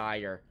is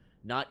dire.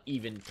 Not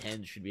even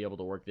Tens should be able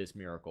to work this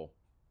miracle.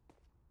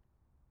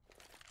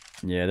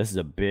 Yeah, this is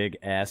a big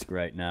ask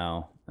right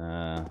now.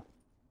 15-11,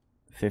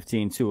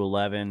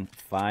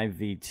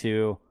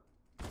 5v2.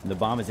 The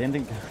bomb is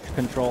in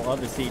control of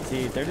the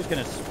CTs. They're just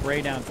going to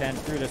spray down 10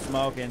 through the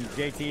smoke, and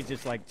JT's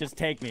just like, just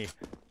take me.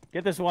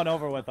 Get this one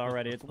over with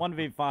already. It's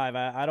 1v5.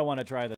 I don't want to try this.